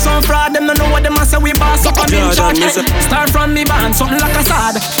you them a some fraud. Them don't know what them a say we boss up on in charge. Start from me band, something like a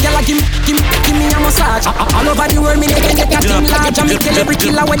sad. Y'all give me a massage. All over the world, me they get a thing large. And me tell every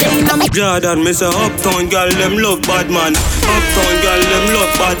killer where they in a me. Jordan, me say uptown girl, them love bad man. Uptown girl, them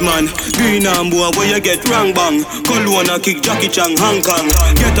love bad man. Green and boy, where you get wrong bang. Cologne a kick Jackie Chan, Hong Kong.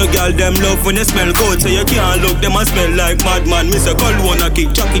 Get a girl, them love when they smell good. So you can't look, them a smell like madman. Me say Cologne a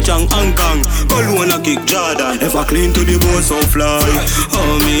kick Jackie Chan, Hong Kong. Cologne a kick Jordan. If I clean to the bone, so fly.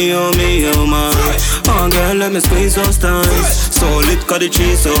 Oh me, man. Oh girl, let me squeeze those thighs. So lit, cause the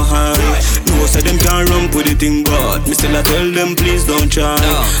cheese so high. No, say them can't run with the thing, but me still I tell them please don't try.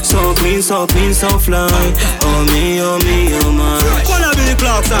 So clean, so fly. Oh me, man. Wanna be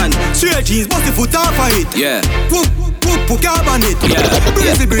Clarkson, straight jeans, bust the foot off of it. Yeah. Whoop, carbon it. Yeah.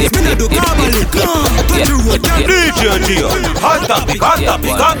 Breezy, me not do carbon it. Touch the road, can't DJ, hot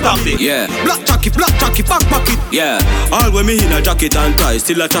topic. Yeah. Black jacket, back pocket. Yeah. All when me in a jacket and tie,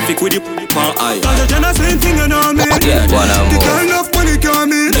 still a traffic with the pan eye. Cause the same thing you know me. Yeah, the kind of money can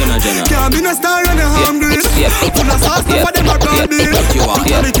me.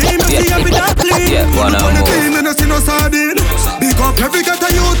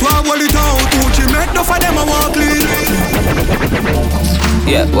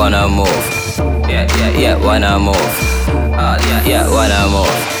 yeah, wanna move. Yeah, wanna move. Yeah, wanna move.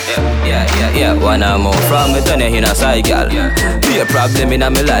 Yeah, wanna move. From me turn you in a side, gal. Be a problem in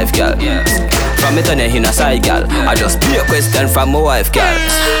my life, gal. From me turn you in a side, gal. I just be a question from my wife, gal.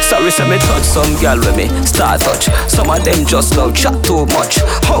 Sorry, say me touch some gal with me start touch. Some of them just love chat too much.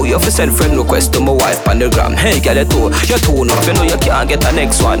 How you fi send friend request to my wife on the gram? Hey, gal, you too enough. You know you can't get the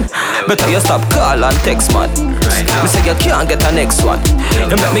next one. Better you stop call and text, man. Me say you can't get the next one.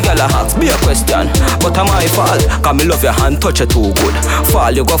 You make me gal ask be a question, but I'm my fault. Cause me love your hand, touch you too good.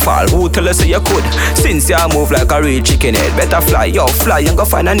 Fall you go fall. Who tell us you could? Since you move like a real chicken head, better fly, yo, fly and go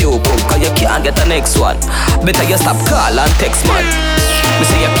find a new book. Cause you can't get the next one. Better you stop call and text, man. Me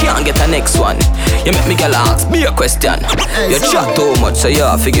say you can't get the next one. You make me girl ask me a question. You chat too much, so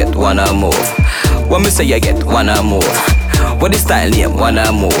you forget wanna move. When me say you get wanna move, what is style name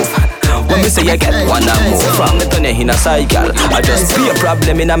wanna move? When me say you get wanna move. From me turn you in a side, gal. I just be a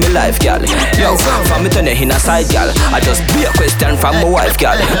problem in my life, gal. Yo, from me turn you in a side, gal. I just be a question from my wife,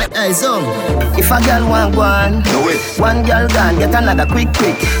 gal. Hey, so if a girl want one, do it. One girl gone, get another quick.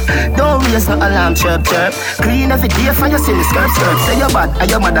 Don't raise no alarm, chirp. Clean every day for your silly skirt. Say your bad, and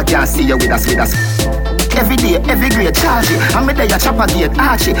your mother can't see you with us. Every day, every grade, charge it. I'm a day a chopper gate,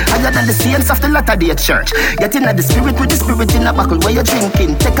 archie. Higher than the saints of the latter day church. Get in the spirit with the spirit in a buckle where you're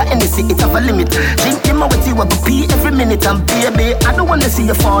drinking. Take a Hennessy, it have a limit. Drinking my with you, I pee every minute. And baby, I don't wanna see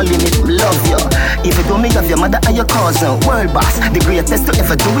you fall in it. Love you. If you don't make of your mother and your cousin, world boss, the greatest to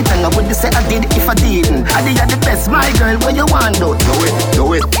ever do it. And I wouldn't say I did if I didn't. I did the best, my girl, what you want do?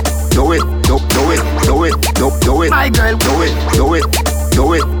 Do it. My girl, do it. My girl, do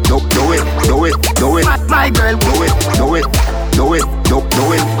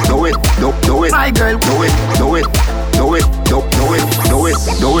it. My girl, do it.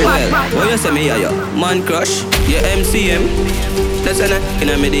 What you say me here, yo? Man crush, yeah MCM. That's in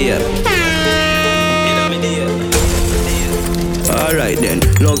a DM. Alright then,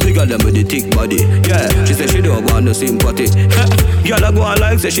 no bigger than with the thick body. Yeah, she said she don't want no sympathy. Girl I go on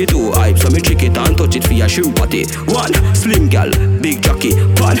like say she too hype, so me trick it and touch it for your shoe party. One, slim gal, big jockey.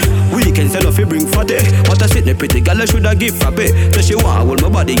 One, weekend sell off you bring fatty. What a sitting pretty gal I shoulda give for pay. So she want hold my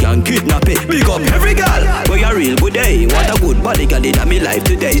body and kidnap it. Big up every gal, for your real good day. What a good body gal in me life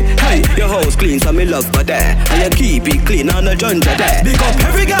today. Hey, your house clean so me love for there. And you keep it clean and a junja there. Big up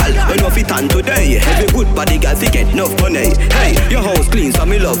every gal, when you fit on today. Every good body gal fi get enough money. Hey, your house clean so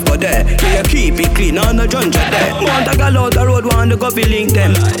me love for there. Yeah, you keep it clean and a junja there. Want a gal out the road want to go fi link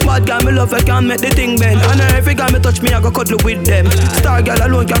them. Bad gal me love I can make the thing bend. And every gal me touch me I go cuddle with them. Star gal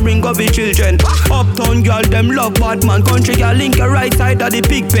alone can bring up the children. Uptown gal them love bad man. Country gal link a right side of the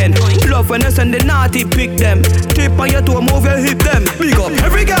big pen. Love when I send the naughty pick them. Tip on your toe move you hit them. Big up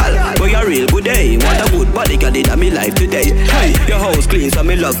every gal, for your real good day. What a good body gal in me life today. Hey, your house clean so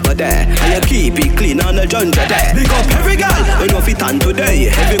me love for there. And you keep it clean and a junja there. Big up every gal, when you fit on today.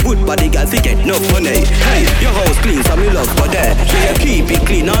 Every good body gal fi get enough money. Hey, your house clean so me love for there. Yeah, you keep it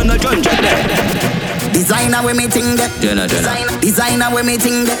clean and a junja there. Designer with me ting that. Designer with me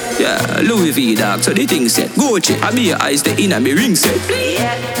ting that. Yeah, Louis V dog, so the thing set. Gucci, I be your eyes the in and me ring set.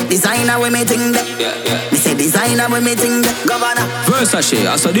 Designer with me ting that. Me say designer with me ting that. Governor Versace,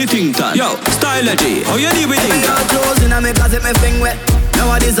 I saw the thing tan. Yo, Stylegy, how you deal with it? Your clothes in a me closet, me fing wet.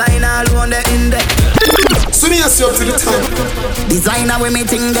 Now a designer alone the in there. So me ask you up to the time. Designer with me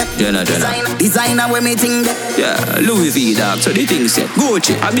ting that. Designer with me ting that. Yeah, Louis V dog, so the thing set.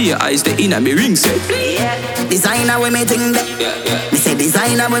 Gucci, I be your eyes the in and me ring set. Designer with me ting that. Me say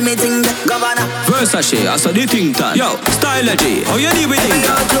designer with me ting that. Governor Versace, I saw the thing tan. Yo, Stylegy, how you deal with it?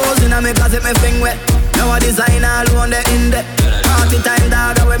 Your clothes in a me closet, me fing wet. Now a designer alone the in there. Party time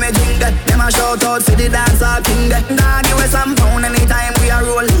dog, when me think that. Them a shout out for the dancehall king that. Dog, you with some pound anytime we a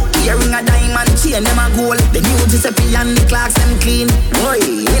roll. Earring a diamond, chain them a gold. The new Giuseppe and the Clarks them clean. Boy,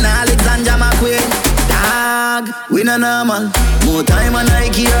 in Alexandra McQueen. Dog, we no normal. More time on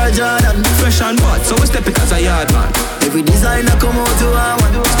Nike or Jordan. Fresh and hot, so we step it as a yard man. Every designer come out to our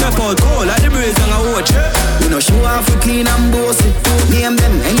one. Step out cold like the breeze and a watch. We no show off we clean and bossy. Name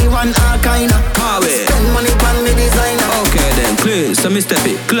them anyone all kinda. Spend money on me designer. Okay then, clean, so me step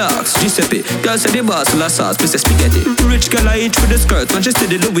it. Clarks, Giuseppe. Girl say the boss full of sauce, me say spaghetti. Rich girl I eat with the skirt, when she see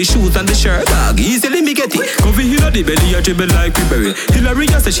the Louis shoes and the shirt. Dog, easily me get it. Cover heel of the belly, a dribble like Ribery. Hillary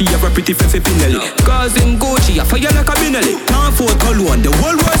say she have a pretty Fefe Pinelli. Cause in Gucci, a fire like a Binelli. Can't afford cologne, the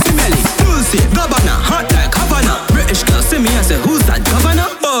whole world smelly. Dulce, Gabbana, hot like Havana. British girl see me and say, who's that governor?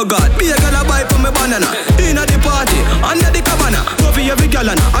 Oh God, be a girl a buy for me banana. Inna the party, under the cabana. Go for every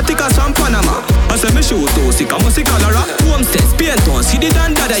girl and I think I some Panama. I say me shoot to sick, I'm a sick cholera. Homestead, paint on, see the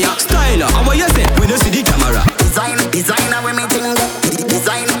dan dada ya. Styler, how you say when you see the camera? Designer with me ting.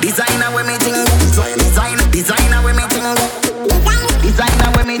 Designer with me ting. Designer with me ting. Designer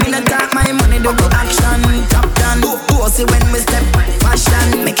with me ting. Me not my money to go action. Top down, bossy when me step.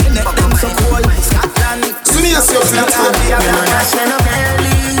 Fashion, making it them so cool. Scotland. Soon as you're to the time. You know dash when up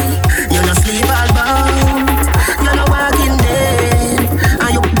early. You know sleep all bound. You know walking dead.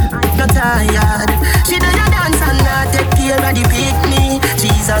 And you not tired. She do your dance and not take care of the picnic.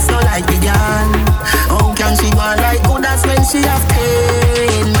 Jesus no like the girl. How can she go like good as when she have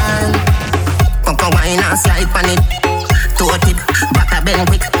pain, man? Pump a wine and slide pan it. Toe tip, back a bend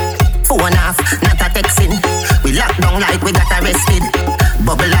quick. Phone off, not a texting. We lock down like we got arrested.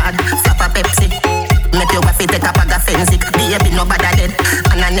 Bubble hard, flap a Pepsi. Make your wife take a bag of fensic. Baby nobody dead.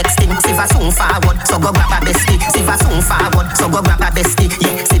 And the next thing, see for soon forward. So go grab a bestie. See for soon forward. So go grab a bestie.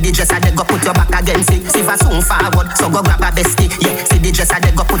 Yeah, see the dress and they go put your back against it. See for soon forward. So go grab a bestie. Yeah, see the dress and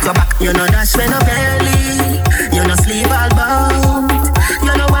they go put your back. You know dash when up early. You know sleep all bound.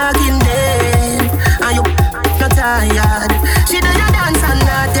 You know walking dead. And you not tired. She do your dance and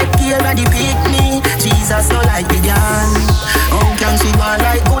not take care of the picnic. Jesus no like the girl. How can she go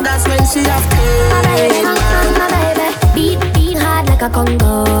like good as when she have pain? My baby, beat hard like a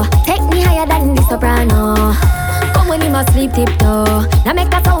Congo. Take me higher than the soprano. Come when you must sleep tiptoe. Now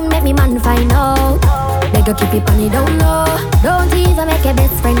make a sound, make me man find out. Make you keep it on the down low. Don't even make your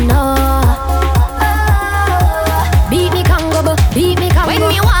best friend know. Beat me Congo, beat me Congo. When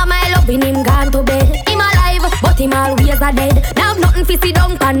me want my love, in him gone to bed. Him alive, but him always a dead. Now nothing fi sit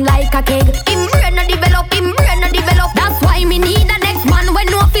down pan like a keg. Him brain no develop, him brain no develop. That's why me need a next man when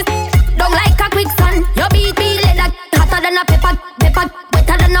no fi down like a quicksand. Your beat be leather, hotter than a pepper,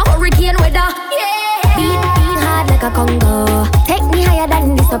 wetter than a hurricane weather. Yeah. Beat hard like a Congo. Take me higher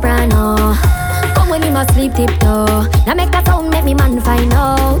than the soprano. Come when you must sleep tiptoe. Now make a sound, make me man find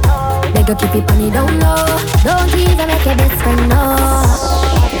out. Make you keep it on the down low. Don't even make your best friend know.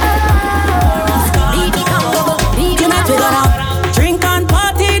 Beat me Congo, beat me Congo. We gonna drink and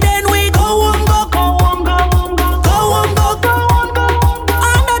party, then we go home, go home, go home, go home, go home, go home.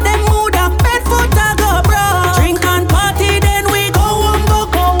 Under them mood up, bed foot a go bro. Drink and party, then we go home, go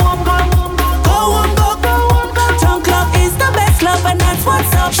home, go home, go home, go home. Drunk love is the best love, and that's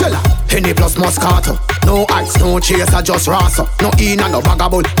what's up. Shella, Henny plus Moscato. No ice, no chaser, just rasa. No in and no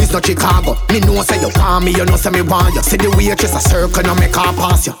vagabond, this no Chicago. Me know say you want me, you know say me want you. See the waitress a circle, no make her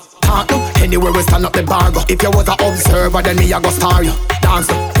pass you. Talk to anywhere we stand up the bar go. If you was a observer, then me a go star you. Dance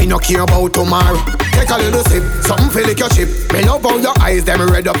to, me no care about tomorrow. Take a little sip, something feel like your chip. Me love how your eyes them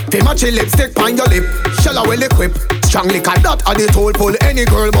red up. Feel my chill lipstick on your lip. Shall I well equip? Strong liquor that a the toll pull any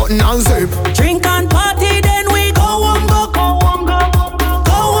girl button and zip. Drink and party, then we go home, go home, go home,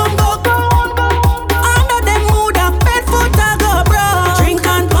 go home, go home, go home. Under them mood up, bed foot a go bro. Drink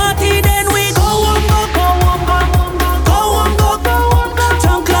and party, then we go home, go home, go home, go home, go home.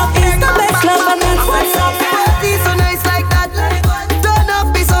 Drunk love is the best love, and that's what's up. Party so nice like that. Turn up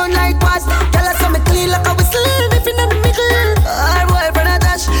the sound like what? Tell us how me clean like a whistle. If in the middle, our boyfriend a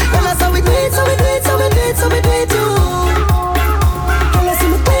dash. Tell us how we do it, so we do it, so we do it, so we do it too. Tell us how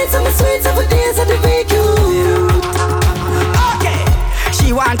we do it, so we sweet, so we dance at the week you. Okay.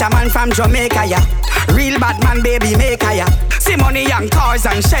 She want a man from Jamaica, yeah. Real bad man, baby maker, yeah. See money and cars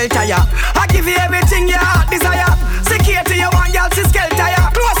and shelter, yeah. I give you everything your heart desire. Security you want, y'all see skelter, yeah.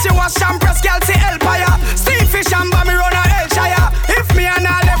 Close you wash and press, y'all see Hellfire. Steam fish and bammy run a Hellshire. If me and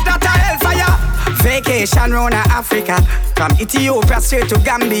I left that a Hellfire. Vacation round Africa. From Ethiopia straight to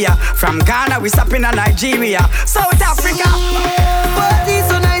Gambia. From Ghana we stop in Nigeria. South Africa. Party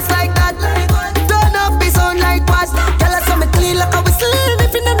so nice like that. Turn up the sound like what? Tell us how me clean like a whistle.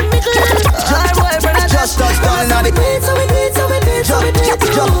 If in the middle, our boyfriend a dash. Just touch down in the ear. So we do it, so we do it, so we do it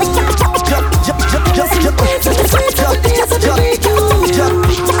too.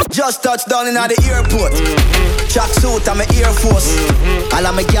 Just touch down in the airport. Track suit and my Air Force. All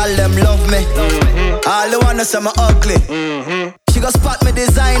of my gal them love me. All the wanna say me ugly. She go spot me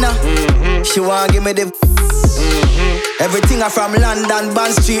designer. She wanna give me the. Everything I from London,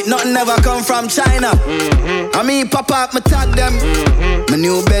 Bond Street. Nothing ever come from China. I mean pop up, me tag them. My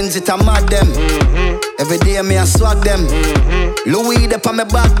new Benz it a mad them. Every day me a swag them. Louis de pa me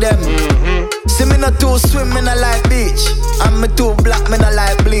back them. See me not too swim, me not like beach. And me too black, me not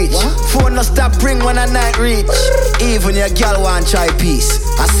like bleach. Phone no stop ring when a night reach. Even your girl want try peace.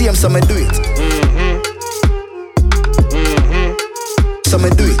 I see him so me do it. So me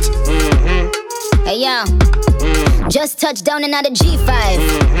do it. Hey yo, Just touched down and out of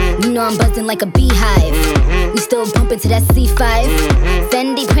G5. You know I'm buzzing like a beehive. We still bumping to that C5.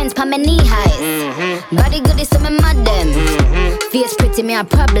 Fendi prints pa my knee highs. Body good is some in my dem. Fierce pretty me a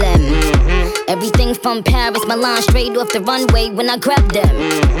problem. Everything from Paris, Milan, straight off the runway when I grab them.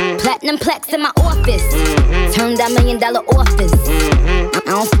 Platinum plaques in my office. Turn that $1 million office. I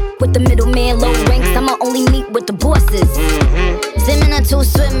don't with the middleman, low ranks. I'ma only meet with the bosses. Swimming or two,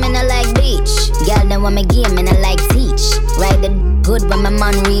 swimming I like beach. Y'all know I'm a game and I like teach. Ride it good when my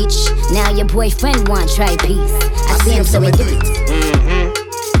man reach. Now your boyfriend want try peace. I see him so he do it.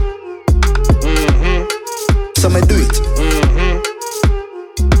 So me do it.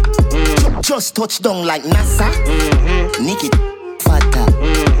 Just touch down like NASA. Nicky fatter.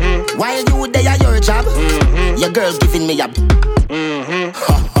 While you there at your job, your girl giving me a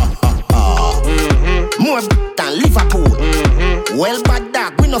ha ha ha ha. More than Liverpool. Well bad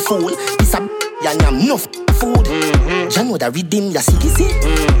dog, we no fool. This a ya nyam no food. Ya know that redeem ya sicky see.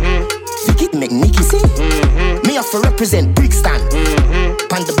 Vicky make Nicky see. Me have to represent Brixton.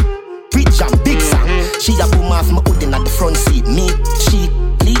 Pan the bridge and big song. She a boom off my hood in at the front seat. Me cheek,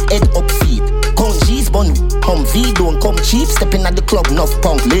 lead head up feet. Come G's bun, come V, don't come cheap. Stepping at the club, enough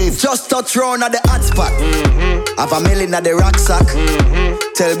punk leave. Just touch round at the hot spot. Have $1 million at the rucksack.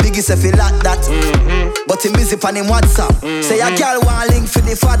 Tell Biggie if he like that. But he busy on him WhatsApp. Say a girl want link for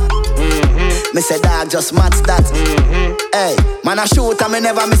the fat. Me say dog just match that. Hey, man I shoot and me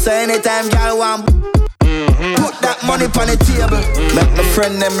never miss her anytime girl want. Put that money on the table. Make my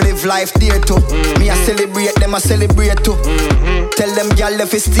friend them live life there too. Me I celebrate them, I celebrate too. Tell them girl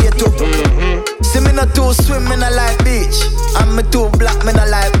if it stay too. See me not too swim, me not like beach. And me too black, me not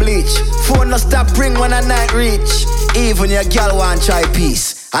like bleach. Phone no stop ring when I night reach. Even your girl want try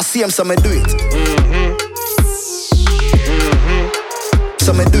peace. I see him so me do it.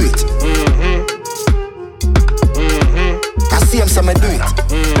 So me do it. I see him so me do it.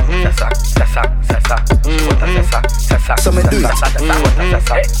 So me do it.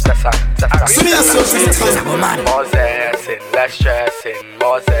 More zessing, less stressing.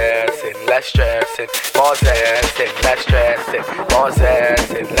 More zessing, less stressing. More zessing, less stressing. More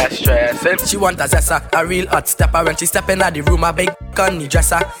zessing, less stressing. She want a zessa, a real hot stepper. When she step in the room, a big conny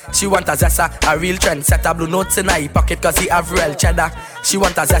dresser. She want a zessa, a real trendsetter. Blue notes in her pocket cause he have real cheddar. She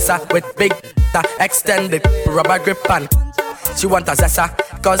want a zessa with big extended rubber grip and she want a zessa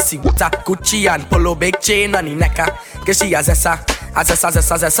cause she want a Gucci and polo big chain on the neck. Cause she a zessa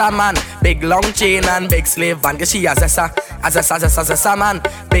man. Big long chain and big slave van. Cause she a zessa man.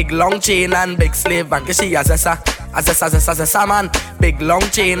 Big long chain and big slave van. Cause she a zessa man. Big long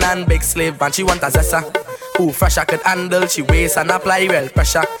chain and big slave van. She want a zessa who fresher could handle. She waist and apply real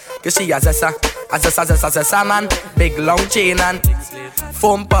pressure. Cause she a zessa man. Big long chain and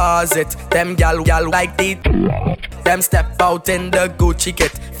foam pause it. Them gal like the them step out in the Gucci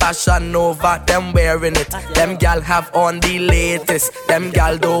kit. Fashion Nova, them wearing it. Them gal have on the latest. Them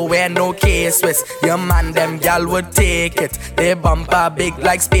gal don't wear no K-Swiss. Your man, them gal would take it. They bumper big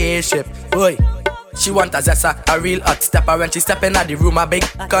like spaceship. Boy. She want a zessa, a real hot stepper. When she step in the room, a big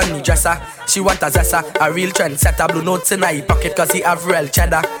conny dresser. She want a zessa, a real trendsetter. Blue notes in her pocket cause he have real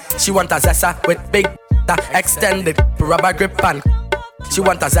cheddar. She want a zessa with big extended rubber grip and she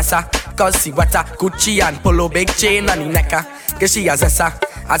want a zessa cause she want a Gucci and polo big chain on the neck. Cause she a zessa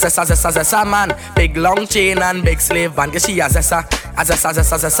man. Big long chain and big slave van. Cause she a zessa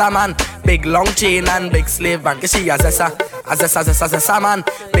man. Big long chain and big slave van. Cause she a zessa man.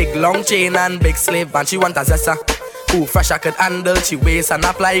 Big long chain and big slave van. She want a zessa who fresher could handle. She waist and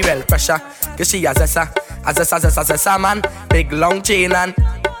apply real pressure. Cause she a zessa man. Big long chain and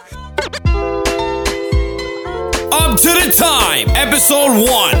Up to the Time, episode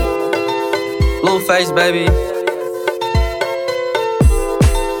 1. Blue face, baby.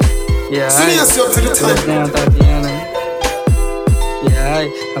 Yeah, Serious up to the time. Down, Tatiana.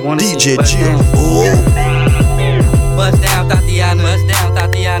 Yeah, I wanna DJ see you bust down. Bust down, Tatiana. Bust down,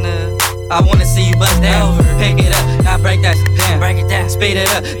 Tatiana. I wanna see you bust down. Pick it up, now break that shit down. Break it down, speed it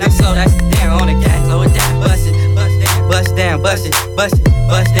up, now slow that shit down on the gang. Slow it down, bust it, bust down, bust down, bust it, bust it,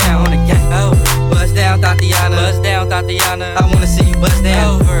 bust down on the gang. Bust down, Tatiana. Bust down, Tatiana. I wanna see you bust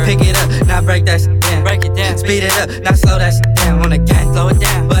down. Pick it up, now break that shit down. Break it down, speed it up, now slow that shit down on the gang. Slow it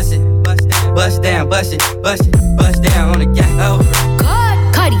down, bust it, bust down, bust down, bust it, bust it, bust down on the gang.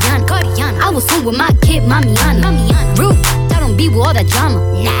 Cardian, I was home with my kid, Mamiana. Rude, I don't be with all that drama.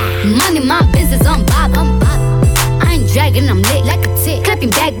 Money, my business, I'm bobbing. I ain't dragging, I'm lit like a tick. Clapping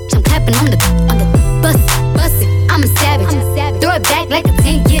back, I'm clapping on the bust it. I'm a savage. Throw it back like a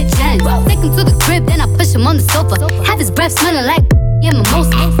 10-year challenge. Take him to the crib, then I push him on the sofa. Have his breath smelling like Yeah,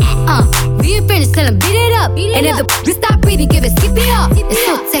 mimosa. We ain't finished, tell him beat it up. And if the stop breathing, give it, skip it up. It's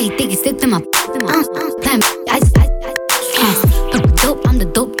so tight, think it's slipped in my. I'm the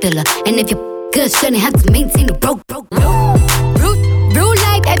dope dealer. And if you're good, shouldn't have to maintain the broke. Real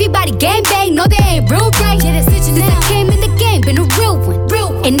life, everybody gang bang, no they ain't real right. Yeah, that's it, since I came in the game, been a real one.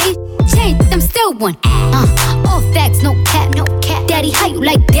 And they changed, I'm still one. All facts, no cap. Daddy, how you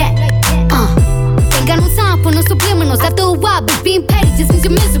like that? Ain't got no time for no subliminals. After a while, but being petty just means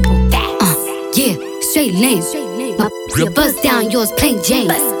you're miserable. Yeah, straight lame. My buzz down, yours plain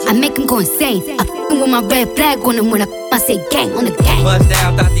Jane. I make him go insane. I f***ing with my red flag on him when I say gang on the gang. Buzz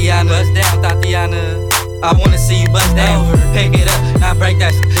down, Tatiana. I wanna see you bust down. Pick it up, now break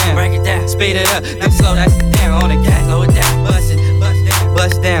that shit down. Break it down, speed it up, now slow that shit down on the gang. Slow it down, bust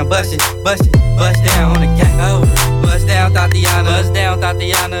down, bust down on the gang. Bust down,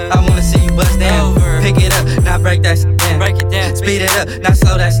 Tatiana. I wanna see you bust down. Pick it up, now break that shit down. Break it down, speed it up, now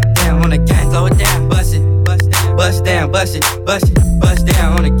slow that shit down on the gang. Slow it down, bust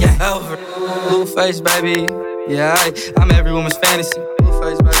down on the gang. Blueface, baby. Yeah, I'm every woman's fantasy.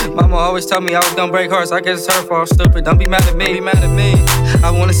 Mama always told me I was gonna break hearts. I guess it's her fault, stupid. Don't be mad at me.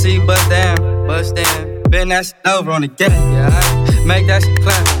 I wanna see you bust down. Bend that shit over on the gang. Yeah, make that shit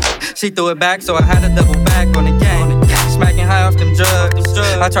clap. She threw it back, so I had to double back on the gang. Smacking high off them drugs.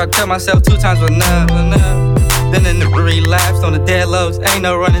 I tried to tell myself 2 times was enough. Then in the relapsed on the dead lows. Ain't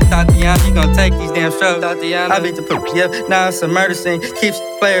no running, Tatiana. You gon' take these damn strokes, Tatiana. I beat the poop, yep. Now it's a murder scene. Keeps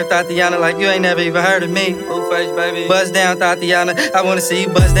player, Tatiana, like you ain't never even heard of me. Blueface, baby. Buzz down, Tatiana. I wanna see you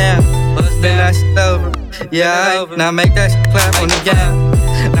buzz down. Then that shit over. Yeah, now make that shit clap on the gang.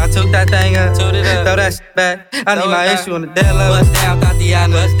 Now toot that thing up. Throw that shit back. I need my issue on the dead low. Buzz down,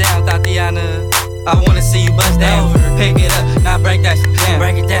 Tatiana. I wanna see you bust down. Pick it up, now break that shit down.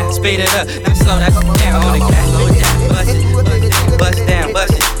 Break it down, speed it up, now slow that shit down on the cat. Slow it down, bust down on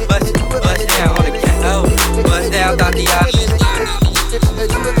the cat. Bust down, Tatiana.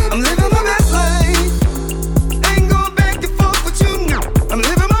 I'm living my best life. Ain't going back and forth with you. I'm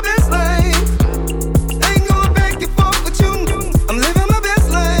living my best life. Ain't going back and forth with you. I'm living my best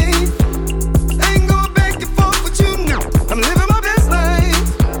life. Ain't going back and forth with you. I'm living my best life.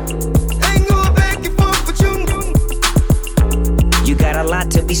 Ain't going back and forth with you. You got a lot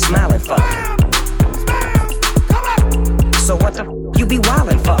to be smiling for. So what the you be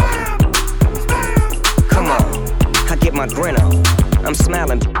wildin' for? Come on, I get my grin on. I'm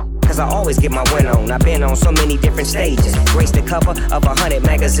smiling cause I always get my win on. I've been on so many different stages. Graced the cover of 100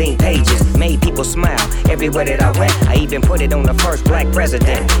 magazine pages. Made people smile everywhere that I went. I even put it on the first black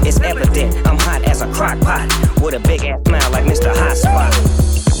president. It's evident I'm hot as a crock pot. With a big ass smile like Mr. Hot Spot.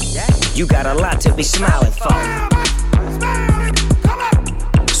 You got a lot to be smiling for.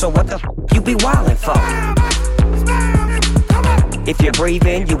 So what the you be wildin' for? If you're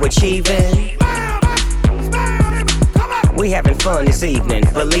breathing, you achieving. We having fun this evening,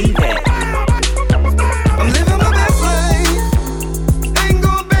 believe it. I'm living my best life. Ain't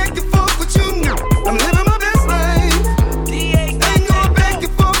going back and forth with you. I'm living my best life. Ain't going back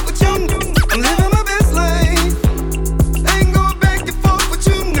and forth with you. I'm living my best life. Ain't going back and forth with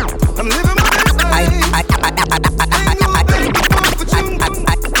you. I'm living my best life. Ain't going back and forth with you.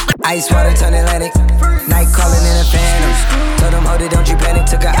 Ice water turn Atlantic. Night calling in a phantom. Told them, hold it, don't you panic.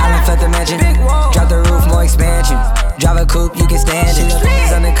 Took an island, felt the mansion. Drop the roof, more expansion. Drive a coupe, you can stand it.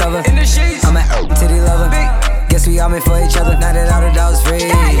 He's undercover. I'm an titty lover. Guess we all meant for each other. Now that all the dogs free,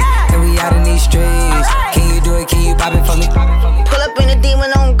 and we out in these streets. Can you do it? Can you pop it for me? Pull up in a demon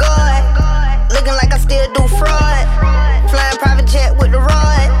on guard. Looking like I still do fraud. Flying private jet with the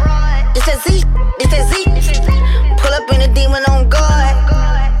rod. It's that Z. Pull up in a demon on guard.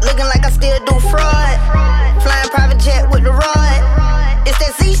 Looking like I still do fraud. Flying private jet with the rod. It's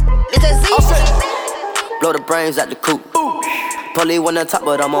that Z. Blow the brains out the coop. Polly wanna talk,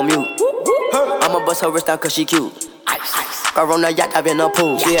 but I'm on mute. I'ma bust her wrist down cause she cute. Car on the yacht, I've been a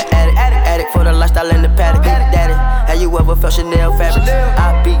pool. She an addict for the lifestyle in the paddock. Daddy, have you ever felt Chanel fabric?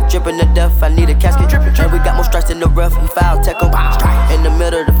 I be dripping to death, I need a casket. And we got more strikes in the rough, he foul tech em. In the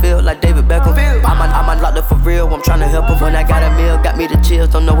middle of the field like David Beckham. I'm unlocked up for real, I'm tryna help him. When I got a meal, got me the chills,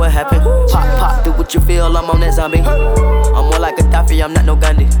 don't know what happened. Pop, do what you feel, I'm on that zombie. I'm more like Gaddafi, I'm not no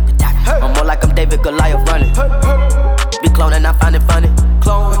Gandhi. I'm more like I'm David Goliath running. Be cloning, I find it funny.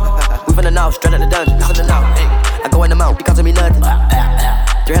 Clone, we finna know, straight out the dungeon. I go in the mouth, it costing me nothing.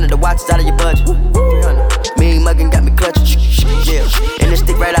 300 the watch is out of your budget. Mean muggin' got me clutching. Yeah, and this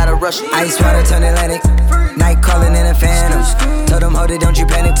stick right out of Russia. Ice water turn Atlantic. Night calling in a phantom. Told them, hold it, don't you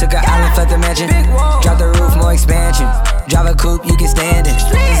panic. Took an island, felt the mansion. Drop the roof, more more expansion. Drive a coupe, you can stand it.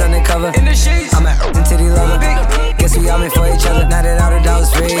 It's undercover. I'm an titty lover. Guess we all meant for each other. Now that all the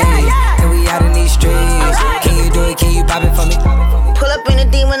dogs free, and we out in these streets. Can you do it? Can you pop it for me? Pull up in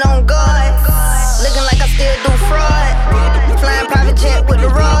a demon on guard. Looking like I still do fraud. Flying private jet with the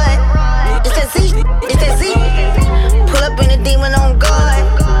rod. It's that Z, it's that Z. Pull up in a demon on guard.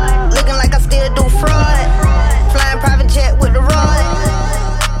 Looking like I still do fraud. Flying private jet with the rod.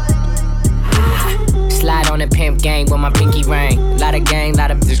 Slide on the pimp gang with my pinky ring. Lot of gang, lot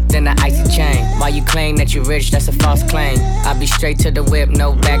of bitch, then the icy chain. While you claim that you rich, that's a false claim. I be straight to the whip,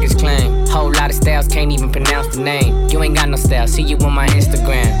 no baggage claim. Whole lot of styles, can't even pronounce the name. You ain't got no style, see you on my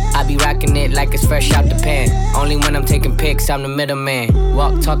Instagram. I be rocking it like it's fresh out the pan. Only when I'm taking pics, I'm the middleman.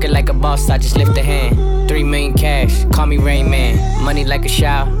 Walk talking like a boss, I just lift a hand. 3 million cash, call me Rain Man. Money like a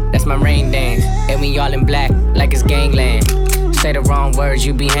shower, that's my rain dance. And we all in black, like it's gangland. Say the wrong words,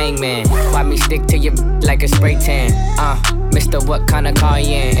 you be hangman. Why me stick to you like a spray tan? Mister, what kind of car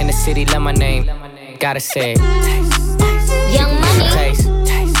you in? In the city, love my name. Gotta say it. Young money. Taste,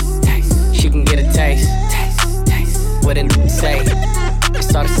 taste, taste. She can get a taste. Taste, taste. What it say?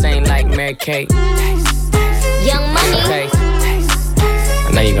 It's all the same like Mary Kate. Taste, taste. Young money. Taste, taste, taste.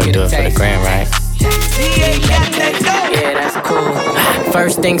 I know you gonna do it for the grand, right? Yeah, that's cool.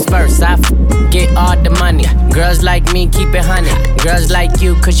 First things first, I get all the money. Girls like me, keep it 100. Girls like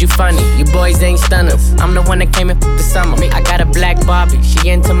you, cause you funny. You boys ain't stunners. I'm the one that came in the summer. I got a black Barbie, she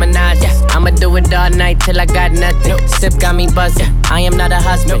into Minaj. I'ma do it all night till I got nothing. Sip got me buzzing. I am not a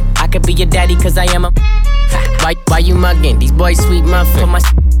husband. I could be your daddy, cause I am a. Why you mugging? These boys sweet muffin. Put my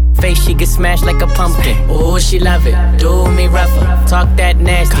face, she get smashed like a pumpkin. Ooh, she love it. Do me rougher. Talk that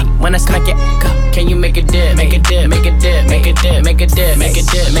nasty. When I smack it, can you make a dip? Make a dip, make a dip, make a dip, make a dip, make a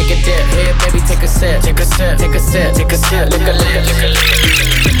dip, make a dip. Here, baby, take a sip, take a sip, take a sip, take a sip. Lick a lip, lick a lip.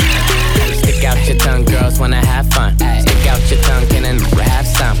 Stick out your tongue, girls wanna have fun. Stick out your tongue, can and have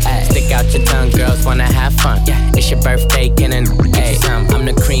some. Stick out your tongue, girls wanna have fun. It's your birthday, can and some. I'm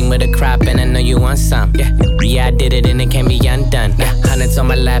the cream with a crop, and I know you want some. Yeah, I did it and it can't be undone. Hundreds on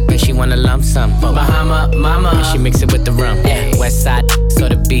my lap and she wanna lump sum. Bahama, mama, and she mix it with the rum. West side, so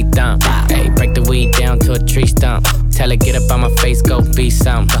the beat thump. Break the weed down to a tree stump. Tell her get up on my face, go be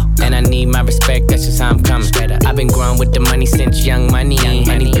some. And I need my respect, that's just how I'm coming. I've been growing with the money since young money.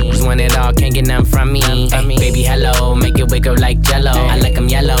 Honey bitches want it all, can't get none from me. Baby, hello, make it wiggle like jello. I like them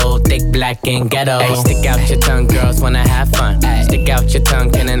yellow, thick, black, and ghetto. Stick out your tongue, girls wanna have fun. Stick out your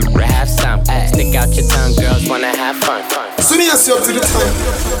tongue, can and have some. Stick out your tongue, girls wanna have fun. So me ask you up to the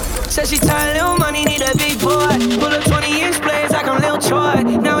time. Said she tired, little money, need a big boy. Pull up 20-inch blades like I'm Lil Troy.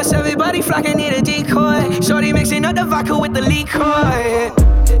 Now it's everybody flocking, need a decoy. Shorty mixing up the vodka with the liquor.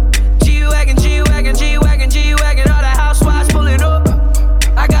 G-Wagon, G-Wagon, G-Wagon, G-Wagon. All the housewives pulling up.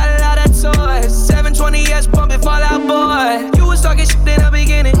 I got a lot of toys. 720S pumping Fallout Boy. You was talking shit in the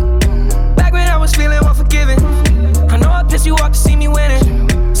beginning. Back when I was feeling unforgiving. I know I pissed you off to see me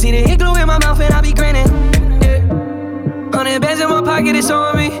winning. See the hit glue in my mouth and I be grinning. 100 bands in my pocket, it's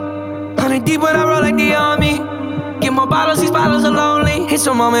on me. 100 deep when I roll like the army. Get more bottles, these bottles are lonely. It's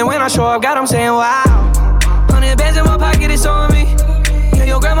a moment when I show up, got them saying wow. 100 bands in my pocket, it's on me. Yeah,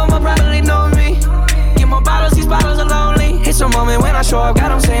 your grandma probably know me. Get more bottles, these bottles are lonely. It's a moment when I show up, got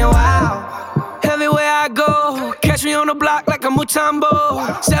them saying wow. Everywhere I go, catch me on the block like a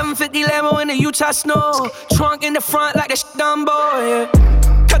Mutombo. 750 Lambo in the Utah snow. Trunk in the front like the Dumbo,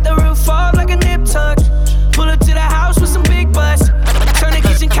 yeah. Cut the roof off like a nip tuck. Pull up to the house with some big butts. Turn the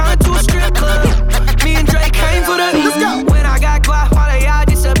kitchen counter to a strip club. Me and Drake came for the let's go. When I got guap, all of y'all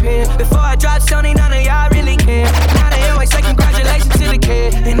disappear. Before I dropped Sony, none of y'all really care. Now they always say congratulations to the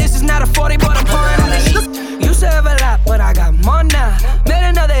kid. And this is not a 40, but I'm pouring on the shit. Used to have a lot, but I got more now. Made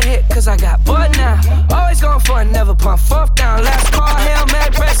another hit, cause I got bored now. Always going for it, never pump fourth down. Last call, Hail Mary,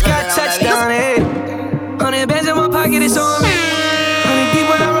 Prescott, touchdown, hey. 100 bands in my pocket, it's on me. 100 deep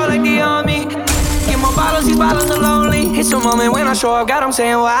when I roll like the army. Get more bottles, these bottles are lonely. It's a moment when I show up, got them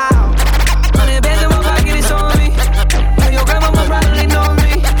saying wow. 100 bands in my pocket, it's on me. And your grandma probably know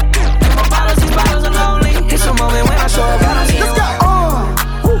me. Get more bottles, these bottles are lonely. It's a moment when I show up, got them saying wow.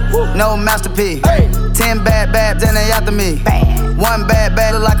 No masterpiece. 10 bad babs and they after me. One bad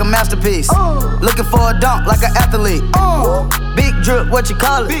bag look like a masterpiece. Looking for a dunk like an athlete. Big drip, what you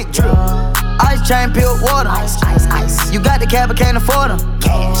call it? Big drip. Ice chain, pure water. Ice. You got the cab, but can't afford them.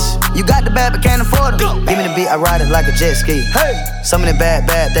 Cash. You got the bad, but can't afford them. Give me the beat, I ride it like a jet ski. Hey. Some of the bad,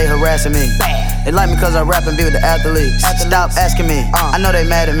 they harassing me. They like me cause I rap and be with the athletes. Stop asking me, I know they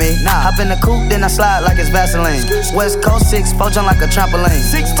mad at me. Hop in the coupe, then I slide like it's Vaseline. West Coast 6, poach on like a trampoline.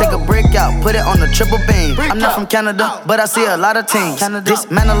 Take a brick out, put it on the triple beam. I'm not from Canada, but I see a lot of teams.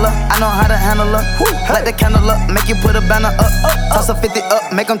 Dismantle her, I know how to handle her. Light the candle up, make you put a banner up. Toss a 50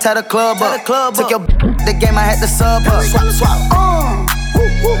 up, make them tie the club up. Took your the game, I had to sub up.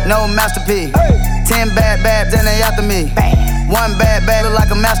 No masterpiece. 10 bad, then they after me. One bad, look like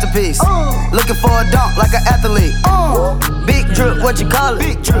a masterpiece. Looking for a dunk like an athlete. Big drip, what you call it?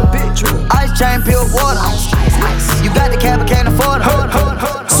 Big drip. Ice chain, pure water. You got the cab, but can't afford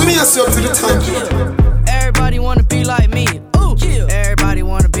it. Swing yourself to the time. Everybody wanna be like me. Ooh. Everybody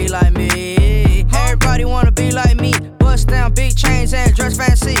wanna be like me. Everybody wanna be like me. Bust down big chains and dress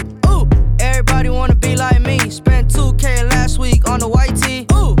fancy. Ooh. Everybody wanna be like me. Spent 2K last week on the white tee.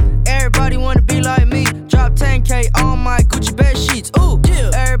 Ooh. Everybody wanna be like me. Drop 10K on my Gucci bed sheets. Ooh.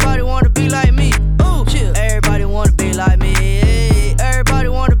 Everybody wanna be like me. Ooh. Everybody wanna be like me. Everybody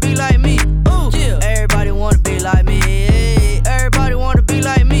wanna be like me. Ooh. Everybody wanna be like me. Everybody wanna be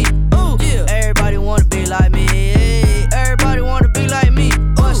like me. Ooh. Everybody wanna be like me. Everybody wanna be like me.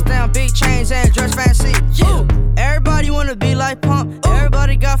 Bust down big chains and dress fancy. Ooh. Everybody wanna be like Pump.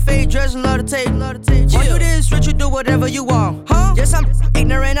 Everybody got fake dress and love to take. Why you this rich, you do whatever you want. Huh? Yes, I'm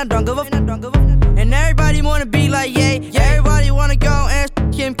ignorant, I don't give a. And everybody wanna be like Ye. Everybody wanna go and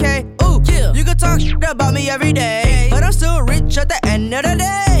Kim K. Ooh, you can talk shit about me every day, but I'm still rich at the end of the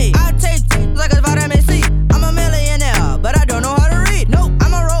day. I taste like a vitamin C. I'm a millionaire, but I don't know how to read. Nope,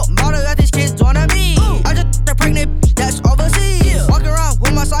 I'm a role model that these kids wanna be. I just a pregnant bitch that's overseas. Walking around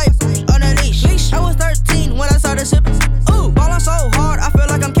with my side on a leash. I was 13 when I started sipping. Ooh, ballin' so hard, I feel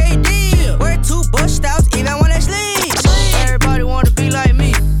like I'm KD. Wear 2 Bush styles even when they sleep. Everybody wanna be like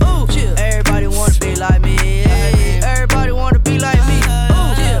me. Ooh, everybody wanna be like me. Everybody wanna be like me.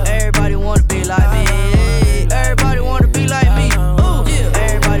 Ooh, everybody wanna be like me. Everybody wanna be like me. Ooh,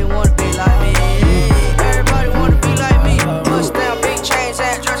 everybody wanna be like me. Everybody wanna be like me. Bust down big chains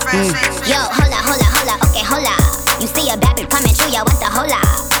and dress fancy. Yo, hola, okay, hola. You see a bad bitch coming through, yo, what's the hola?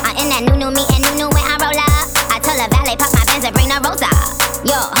 I'm in that new me and new when I roll up. I told her valet pop my Benz and bring the rosa.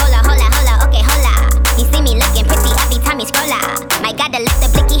 Yo, hola, okay, hola. You see me looking pretty every time you scroll up. My God, the let the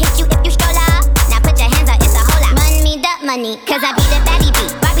blicky hit you if you stroll up. Now put your hands up, it's a hola. Run me that money, cause I be the baddie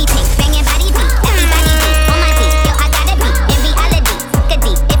beat. Barbie pink, banging body beat. Everybody beat, on my feet. Yo, I gotta be in reality.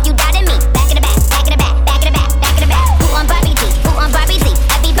 Goody, if you doubted me, back of the back, back of the back, back of the back, back of the back. Who on Barbie beat? Who on Barbie beat?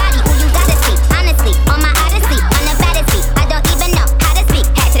 Everybody who you gotta see. Honestly, on my odyssey, on the baddest seat. I don't even know how to speak.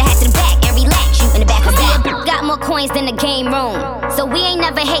 Hat to the back and relax. You in the back of the back. Got more coins than the game room, so we ain't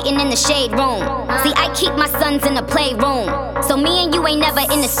never hating in the shade room. See, I keep my sons in the playroom, so me and you ain't never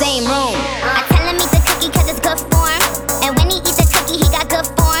in the same room. I tell him eat the cookie cause it's good for him, and when he eats the cookie he got good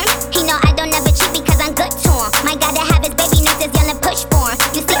form. He know I don't never cheat because I'm good to him. My God, to have his baby nurses yelling push for him.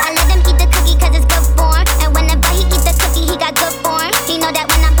 You see, I let him eat the cookie cause it's good for him, and whenever he eat the cookie he got good form. He know that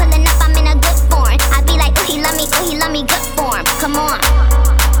when I'm pulling up I'm in a good form. I be like, ooh, he love me good form. Come on.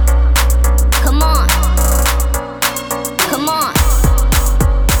 Come on. Come on.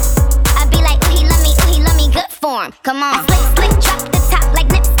 I be like, ooh, he love me good form. Come on. Slick, drop the top like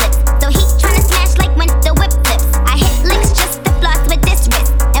nip slips. So he tryna smash like when the whip flips. I hit licks just to floss with this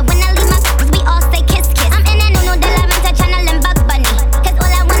wrist. And when I leave my cause we all say kiss, kiss. I'm in that no de la renta tryna limb Bug Bunny. Cause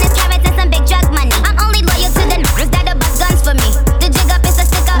all I want is carrots and some big drug money. I'm only loyal to the niggas that'll bust guns for me. The jig up is a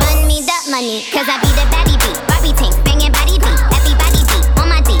stick up. Run me that money, cause I be the baddie beat. Barbie tank, banging body beat. Everybody beat, on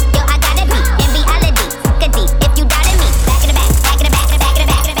my D. Yo, I gotta be in reality. Goody, if you doubted me, back of the back, back of the back, back of the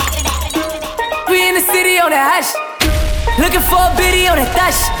back, back of the back. We in the city on that hash, looking for a biddy on that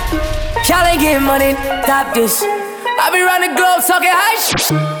dash. Y'all ain't getting money, stop this. I be round the globe talking high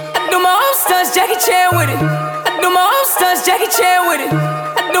shit. I do my own stunts, Jackie Chan with it. I do my own stunts, Jackie Chan with it.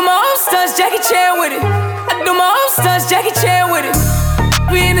 I do my own stunts, Jackie Chan with it. I do my own stunts, Jackie Chan with it.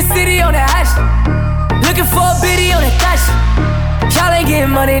 We in the city on that hash, looking for a biddy on that dash. Y'all ain't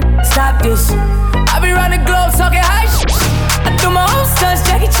getting money, stop this. I be round the globe talking high shit. I do my own stunts,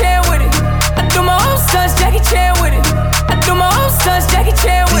 Jackie Chan with it. I do my own stunts, Jackie Chan with it. I do my own stunts, Jackie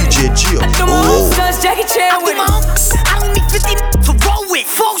Chan with it. I do my own stunts, Jackie Chan with it. I don't need 50 to roll with.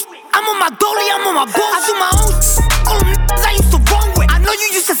 Folks, I'm on my dolly, I'm on my boat. I do my own. All them I used to roll with. I know you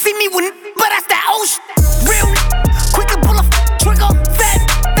used to see me with, but that's that old shit. Real, quick to pull a trigger. Fat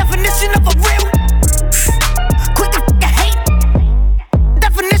definition of a real. Quick to hate.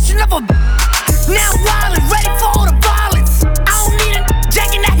 Definition of a. Now wild and ready for all the violence. I don't need a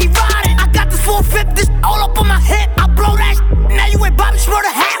jacking that he riding. I got the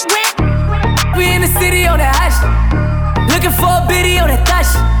looking for a biddy on that thot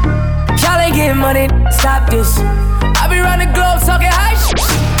shit. Y'all ain't getting money, stop this. I be round the globe talking high shit.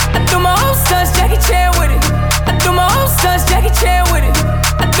 I do my own stunts, Jackie Chan with it. I do my own stunts, Jackie Chan with it.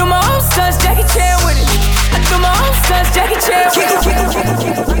 I do my own stunts, Jackie Chan with it. I do my own stunts, Jackie Chan with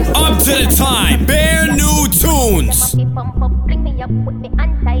it. Up to the time, bare new tunes.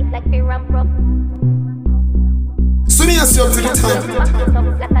 Sunny has you up to the time.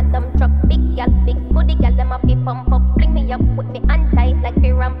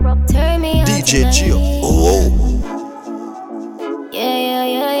 DJ Gio. Oh.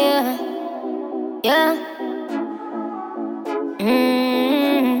 Yeah.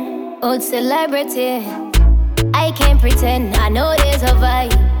 Old celebrity. I can't pretend. I know there's a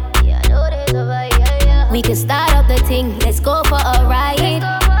vibe. We can start up the thing. Let's go for a ride.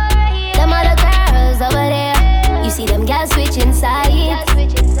 Them other girls over there. You see them girls switching sides.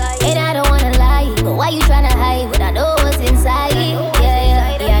 And I don't wanna lie, but why you tryna hide when I know what's inside? Yeah,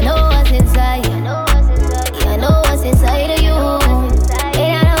 I know what's inside. Yeah, I know what's inside of you.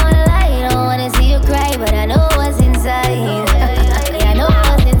 And I don't wanna lie, don't wanna see you cry, but I know what's inside. Yeah, I know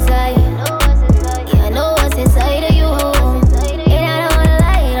what's inside. Yeah, I know what's inside of you. And I don't wanna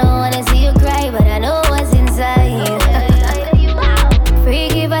lie, don't wanna see you cry, but I know what's inside.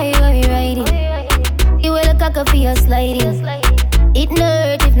 Freaky vibe, where you riding? You will look like a for your sliding. It no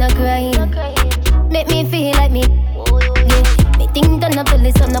hurt if not crying. Make me feel like me. Yeah. Me think done up to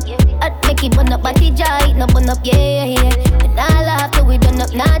listen up. I'd make it burn up, but it it no burn up. Yeah. And I laugh till we done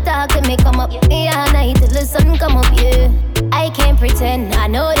up. Now talk to me come up. Yeah, night till the sun come up. Yeah. I can't pretend. I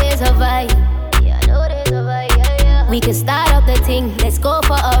know there's a vibe. Yeah, I know there's a vibe. Yeah. We can start up the thing. Let's go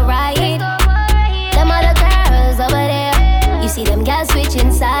for a ride. Them other girls over there. You see them girls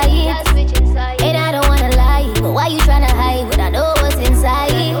switching sides. And I don't wanna lie, but why you tryna hide when I know what's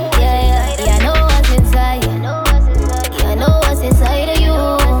inside? Yeah, I know what's inside. Yeah, I know what's inside of you.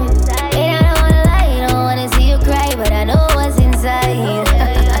 And I don't wanna lie, don't wanna see you cry, but I know what's inside.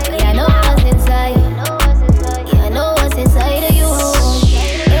 Yeah, I know what's inside. Yeah, I know what's inside of you.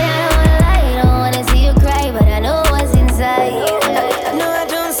 And I don't wanna lie, don't wanna see you cry, but I know what's inside. No, I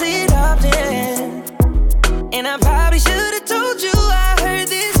don't see it often, and I probably should've told you I heard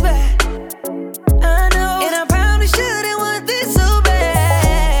this back. I know, and I probably shouldn't want this so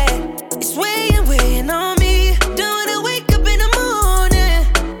bad. It's weighing on me. Don't wanna wake up in the morning.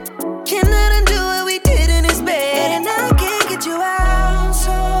 Cannot undo what we did in this bed, and I can't get you out,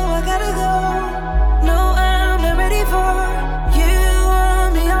 so I gotta go. No, I'm not ready for you.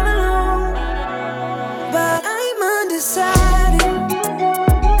 Want me all alone, but I'm undecided,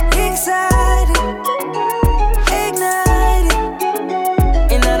 excited, ignited,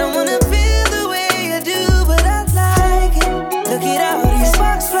 and I don't wanna feel the way I do, but I like it. Look at all these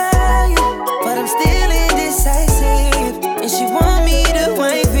sparks flying, but I'm still indecisive. And she want me to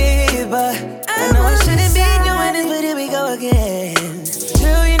wife it, but I know I shouldn't be doing this, but here we go again.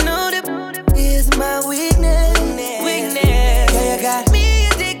 Girl, you know that is my weakness. Yeah, you got me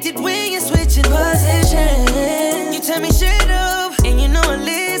addicted when you're switching position. You tell me shut up, and you know I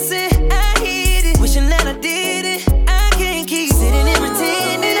listen. I hate it, wishing that I did it. I can't keep sitting and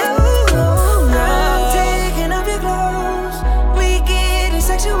pretending. I'm taking off your clothes. We getting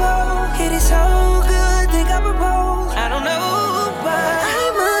sexual. It is so good, think I propose. I don't know, but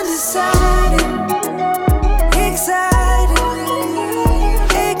I'm undecided, excited,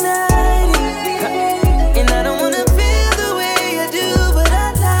 ignited, and I don't wanna feel the way I do, but I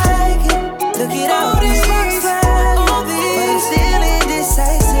like it. Look at all these sparks flying, but I'm still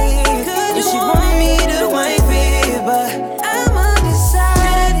indecisive. And she want me to wife it, but I'm undecided.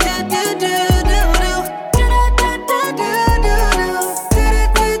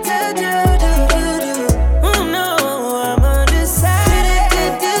 Oh no, I'm undecided.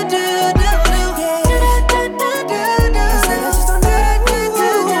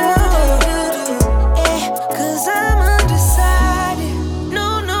 Cause I'm undecided. No,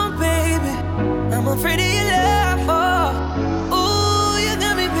 baby, I'm afraid of your love. Oh, ooh, you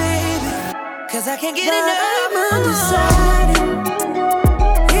got me, baby. Cause I can't get enough. I'm undecided,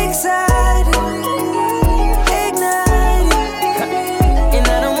 excited, ignited, and I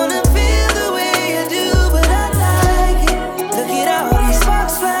don't wanna feel the way I do, but I like it. Look at all these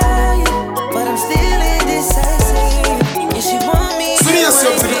sparks flying, but I'm still indecisive. And she want me to Sunny has you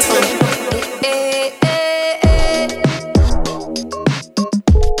up to the time.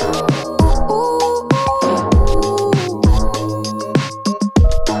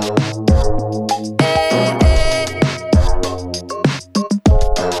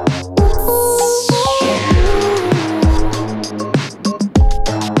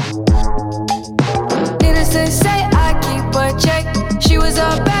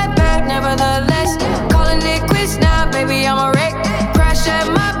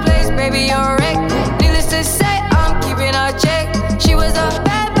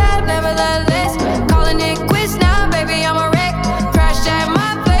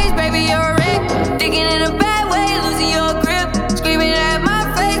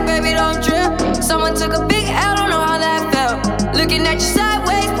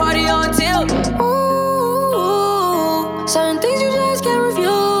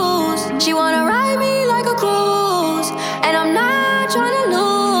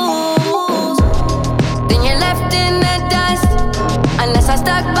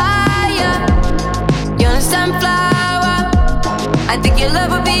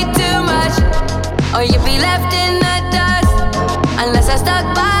 would be too much, or you'd be left in the dust. Unless I stuck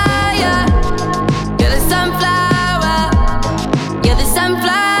by ya. You're the sunflower. You're the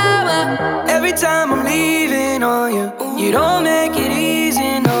sunflower. Every time I'm leaving on you, you don't make it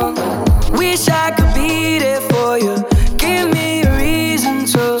easy, no. Wish I could be there for you. Give me a reason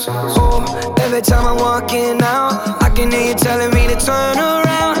to. Oh, every time I'm walking out, I can hear you telling me to turn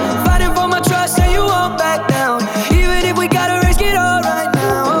around. Fighting for my trust and you won't back down. Even if we gotta risk it all right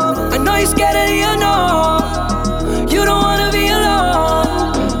now. I know you're scared of the unknown. You don't wanna be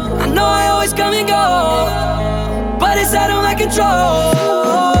alone. I know I always come and go, but it's out of my control.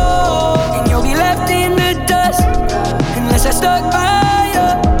 And you'll be left in the dust unless I stuck by you.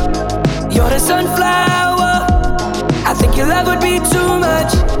 You're the sunflower. I think your love would be too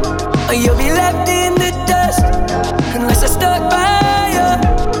much, or you'll be left in the dust unless I stuck by you.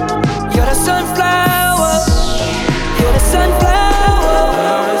 You're the sunflower. You're the sunflower.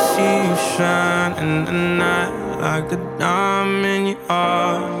 I see you shine in the night like a diamond in your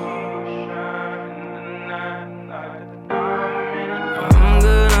eyes. I'm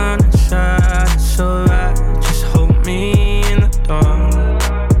good on the side, it's alright. Just hold me in the dark.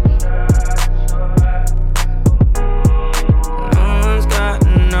 No one's got to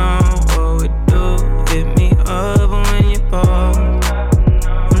know what we do. Hit me up when you're bored.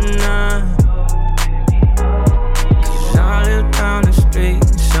 Cause I live down the street,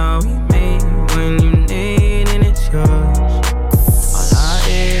 so we meet when you need and it's yours. All I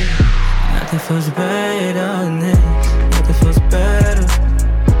hear, nothing feels better than this. Nothing feels better.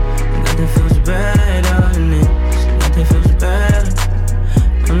 Nothing feels better than this. Nothing feels better.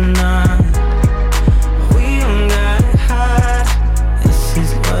 I'm not. We don't gotta hide. This is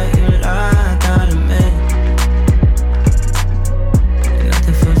what you like, gotta admit.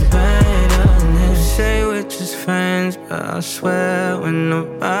 Nothing feels better than this. You say we're just friends, but I swear when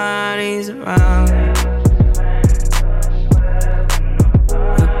nobody's around,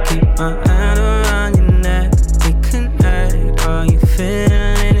 you keep my hand around your neck. We connect. Are you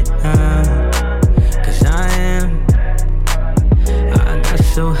feeling it now? Cause I am. I got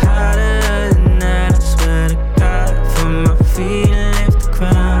so high the other night, I swear to God, from my feet and left the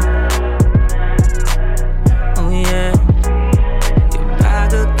ground. Oh yeah, you're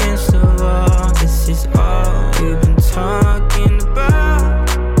back against the wall. This is all you've been talking about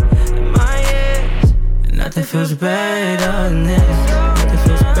in my ears. Nothing feels better than this.